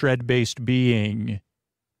a tread-based being.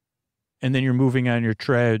 And then you're moving on your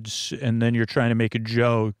treads, and then you're trying to make a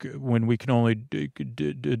joke when we can only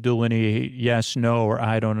delineate yes, no, or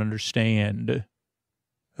I don't understand.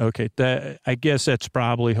 Okay, I guess that's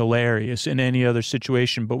probably hilarious in any other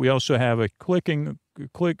situation, but we also have a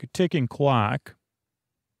ticking clock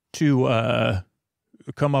to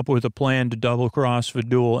come up with a plan to double-cross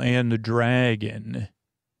Vidul and the dragon.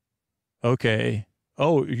 Okay.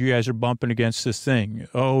 Oh, you guys are bumping against this thing.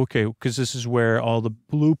 Oh, okay, because this is where all the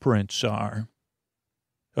blueprints are.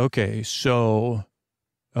 Okay, so...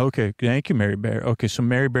 Okay, thank you, Mary Bear. Okay, so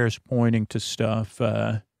Mary Bear's pointing to stuff.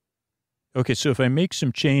 Okay, so if I make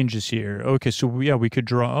some changes here. Okay, so yeah, we could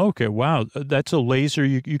draw. Okay, wow, that's a laser.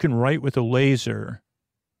 You can write with a laser.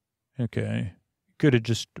 Okay, could have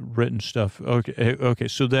just written stuff. Okay,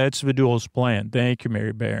 so that's Vidul's plan. Thank you,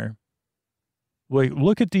 Mary Bear. Wait,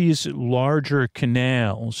 look at these larger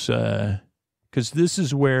canals, because this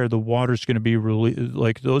is where the water's going to be released.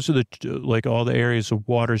 Like, those are all the areas of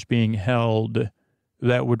water's being held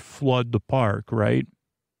that would flood the park, right?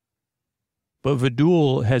 But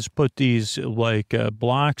Vidul has put these,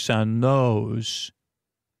 blocks on those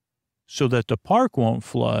so that the park won't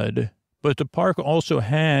flood. But the park also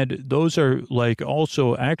those are,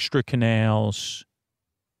 also extra canals,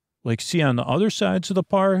 see on the other sides of the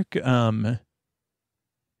park,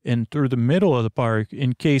 and through the middle of the park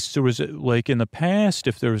in case there was, in the past,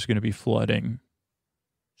 if there was going to be flooding.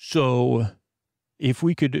 So if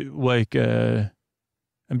we could, I'm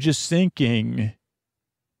just thinking,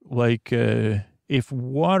 if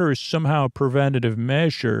water is somehow a preventative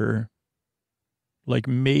measure,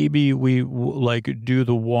 maybe we, do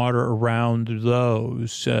the water around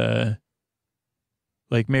those.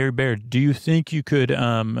 Mary Bear, do you think you could,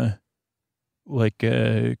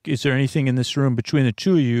 is there anything in this room between the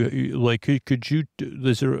two of you? Could you,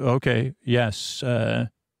 okay, yes. So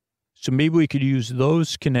maybe we could use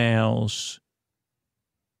those canals.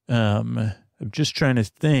 I'm just trying to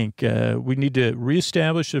think. We need to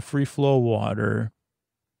reestablish the free flow water.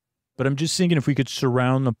 But I'm just thinking if we could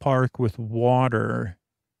surround the park with water,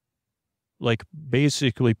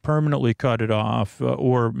 basically permanently cut it off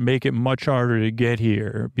or make it much harder to get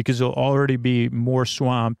here because there'll already be more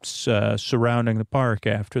swamps surrounding the park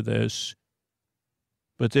after this.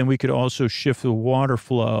 But then we could also shift the water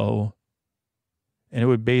flow and it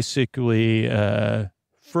would basically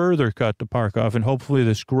further cut the park off and hopefully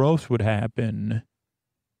this growth would happen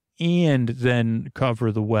and then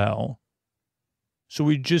cover the well. So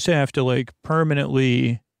we just have to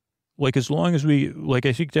permanently, as long as we, I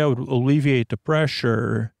think that would alleviate the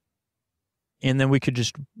pressure and then we could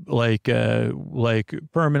just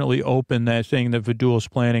permanently open that thing that Vidul's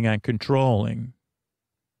planning on controlling.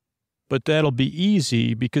 But that'll be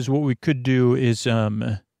easy because what we could do is,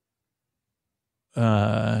 like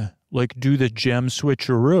do the gem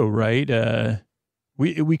switcheroo, right?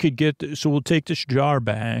 We could get, so we'll take this jar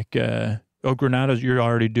back. Granadas, you're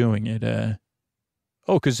already doing it.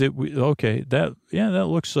 Okay, that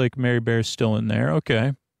looks like Mary Bear's still in there.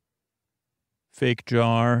 Okay. Fake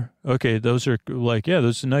jar. Okay, those are like,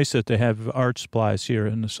 those are nice that they have art supplies here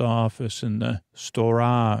in this office in the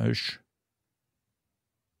storage.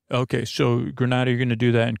 Okay, so Granada, you're going to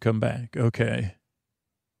do that and come back. Okay.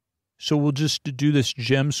 So we'll just do this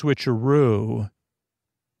gem switcheroo.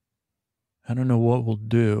 I don't know what we'll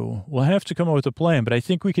do. We'll have to come up with a plan, but I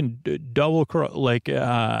think we can double cross, like,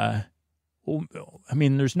 there's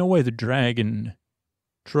no way the dragon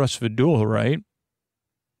trusts Vidul, right?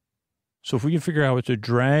 So if we can figure out what the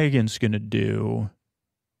dragon's going to do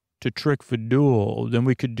to trick Vidul, then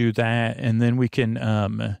we could do that, and then we can,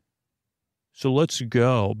 so let's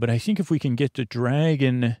go. But I think if we can get the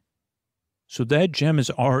dragon, so that gem is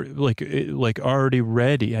already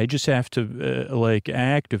ready. I just have to,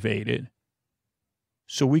 activate it.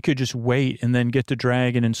 So we could just wait and then get the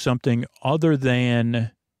dragon in something other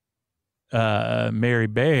than Mary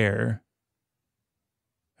Bear.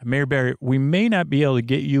 Mary Bear, we may not be able to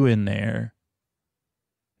get you in there.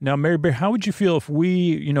 Now, Mary Bear, how would you feel if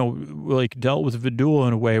we, dealt with Vidul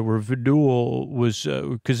in a way where Vidul was,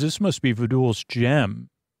 because this must be Vidul's gem.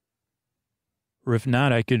 Or if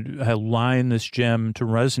not, I could align this gem to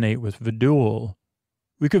resonate with Vidul.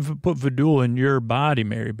 We could put Vidul in your body,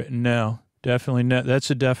 Mary Bear. No. Definitely no. That's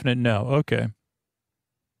a definite no. Okay.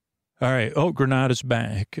 All right. Oh, Granada's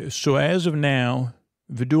back. So as of now,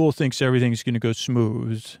 Vidul thinks everything's going to go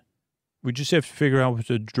smooth. We just have to figure out what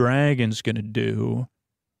the dragon's going to do.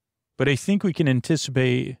 But I think we can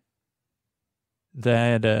anticipate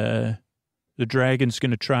that the dragon's going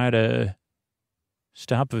to try to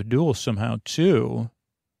stop Vidul somehow too.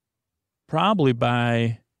 Probably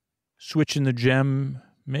by switching the gem,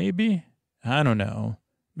 maybe? I don't know.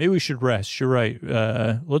 Maybe we should rest. You're right.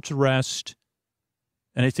 Let's rest.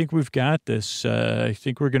 And I think we've got this. I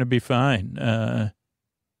think we're going to be fine.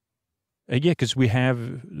 Because we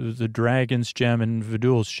have the dragon's gem and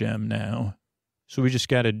Vidul's gem now. So we just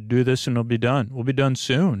got to do this and it'll be done. We'll be done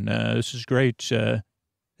soon. This is great. I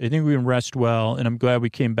think we can rest well. And I'm glad we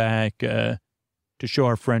came back to show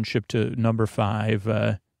our friendship to number 5.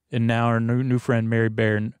 And now our new friend, Mary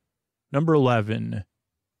Bear, number 11,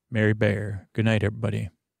 Mary Bear. Good night, everybody.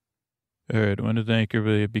 All right, I want to thank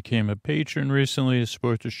everybody that became a patron recently to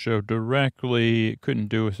support the show directly. Couldn't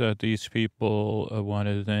do without these people. I want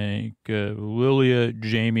to thank Lilia,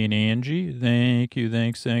 Jamie, and Angie. Thank you,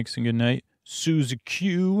 thanks, and good night. Suzy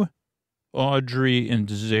Q, Audrey, and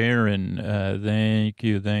Zarin. Thank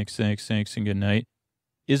you, thanks, and good night.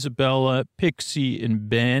 Isabella, Pixie, and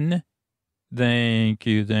Ben. Thank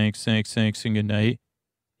you, thanks, and good night.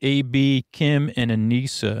 A.B., Kim, and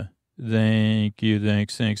Anissa. Thank you,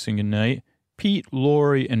 thanks, and good night. Pete,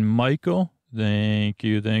 Lori, and Michael. Thank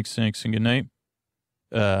you, thanks, and good night.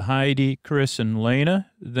 Heidi, Chris, and Lena.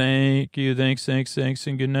 Thank you, thanks,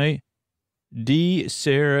 and good night. Dee,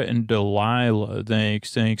 Sarah, and Delilah.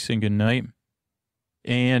 Thanks, and good night.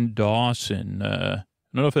 And Dawson. I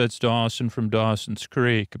don't know if that's Dawson from Dawson's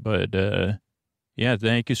Creek, but yeah,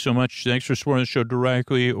 thank you so much. Thanks for supporting the show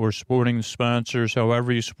directly or supporting the sponsors,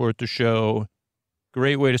 however you support the show.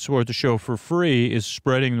 Great way to support the show for free is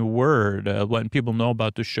spreading the word, letting people know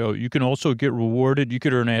about the show. You can also get rewarded. You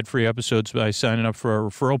could earn ad-free episodes by signing up for our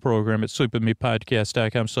referral program at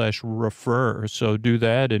sleepwithmepodcast.com/refer. So do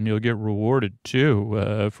that and you'll get rewarded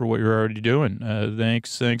too for what you're already doing.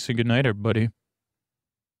 Thanks, and good night, everybody.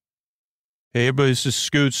 Hey, everybody, this is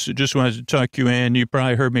Scoots. Just wanted to tuck you in. You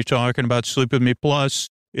probably heard me talking about Sleep With Me Plus.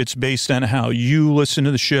 It's based on how you listen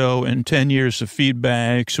to the show and 10 years of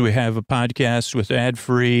feedback. So we have a podcast with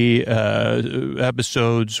ad-free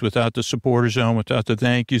episodes without the supporter zone, without the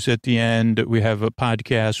thank yous at the end. We have a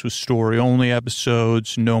podcast with story-only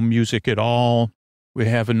episodes, no music at all. We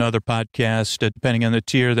have another podcast, depending on the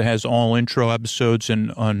tier, that has all intro episodes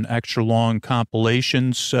and on extra long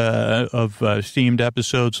compilations of themed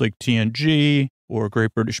episodes like TNG or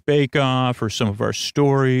Great British Bake Off or some of our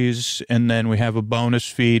stories. And then we have a bonus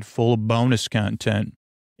feed full of bonus content.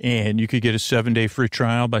 And you could get a 7-day free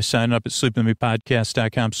trial by signing up at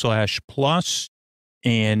sleepwithmepodcast.com/plus.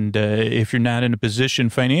 And if you're not in a position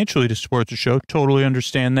financially to support the show, totally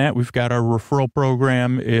understand that. We've got our referral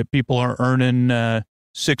program. If people are earning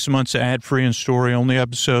 6 months of ad-free and story-only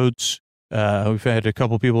episodes. We've had a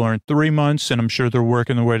couple people earn 3 months, and I'm sure they're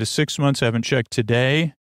working their way to 6 months. I haven't checked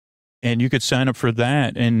today. And you could sign up for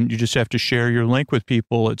that, and you just have to share your link with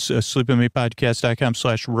people. It's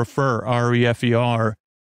sleepwithmepodcast.com/refer, REFER.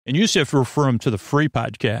 And you just have to refer them to the free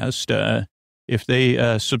podcast. If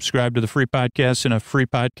they subscribe to the free podcast in a free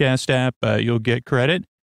podcast app, you'll get credit.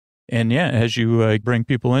 And yeah, as you bring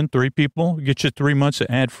people in, 3 people, get you 3 months of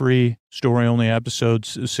ad-free, story-only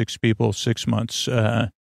episodes, 6 people, 6 months.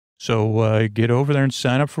 So get over there and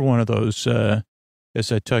sign up for one of those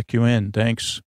as I tuck you in. Thanks.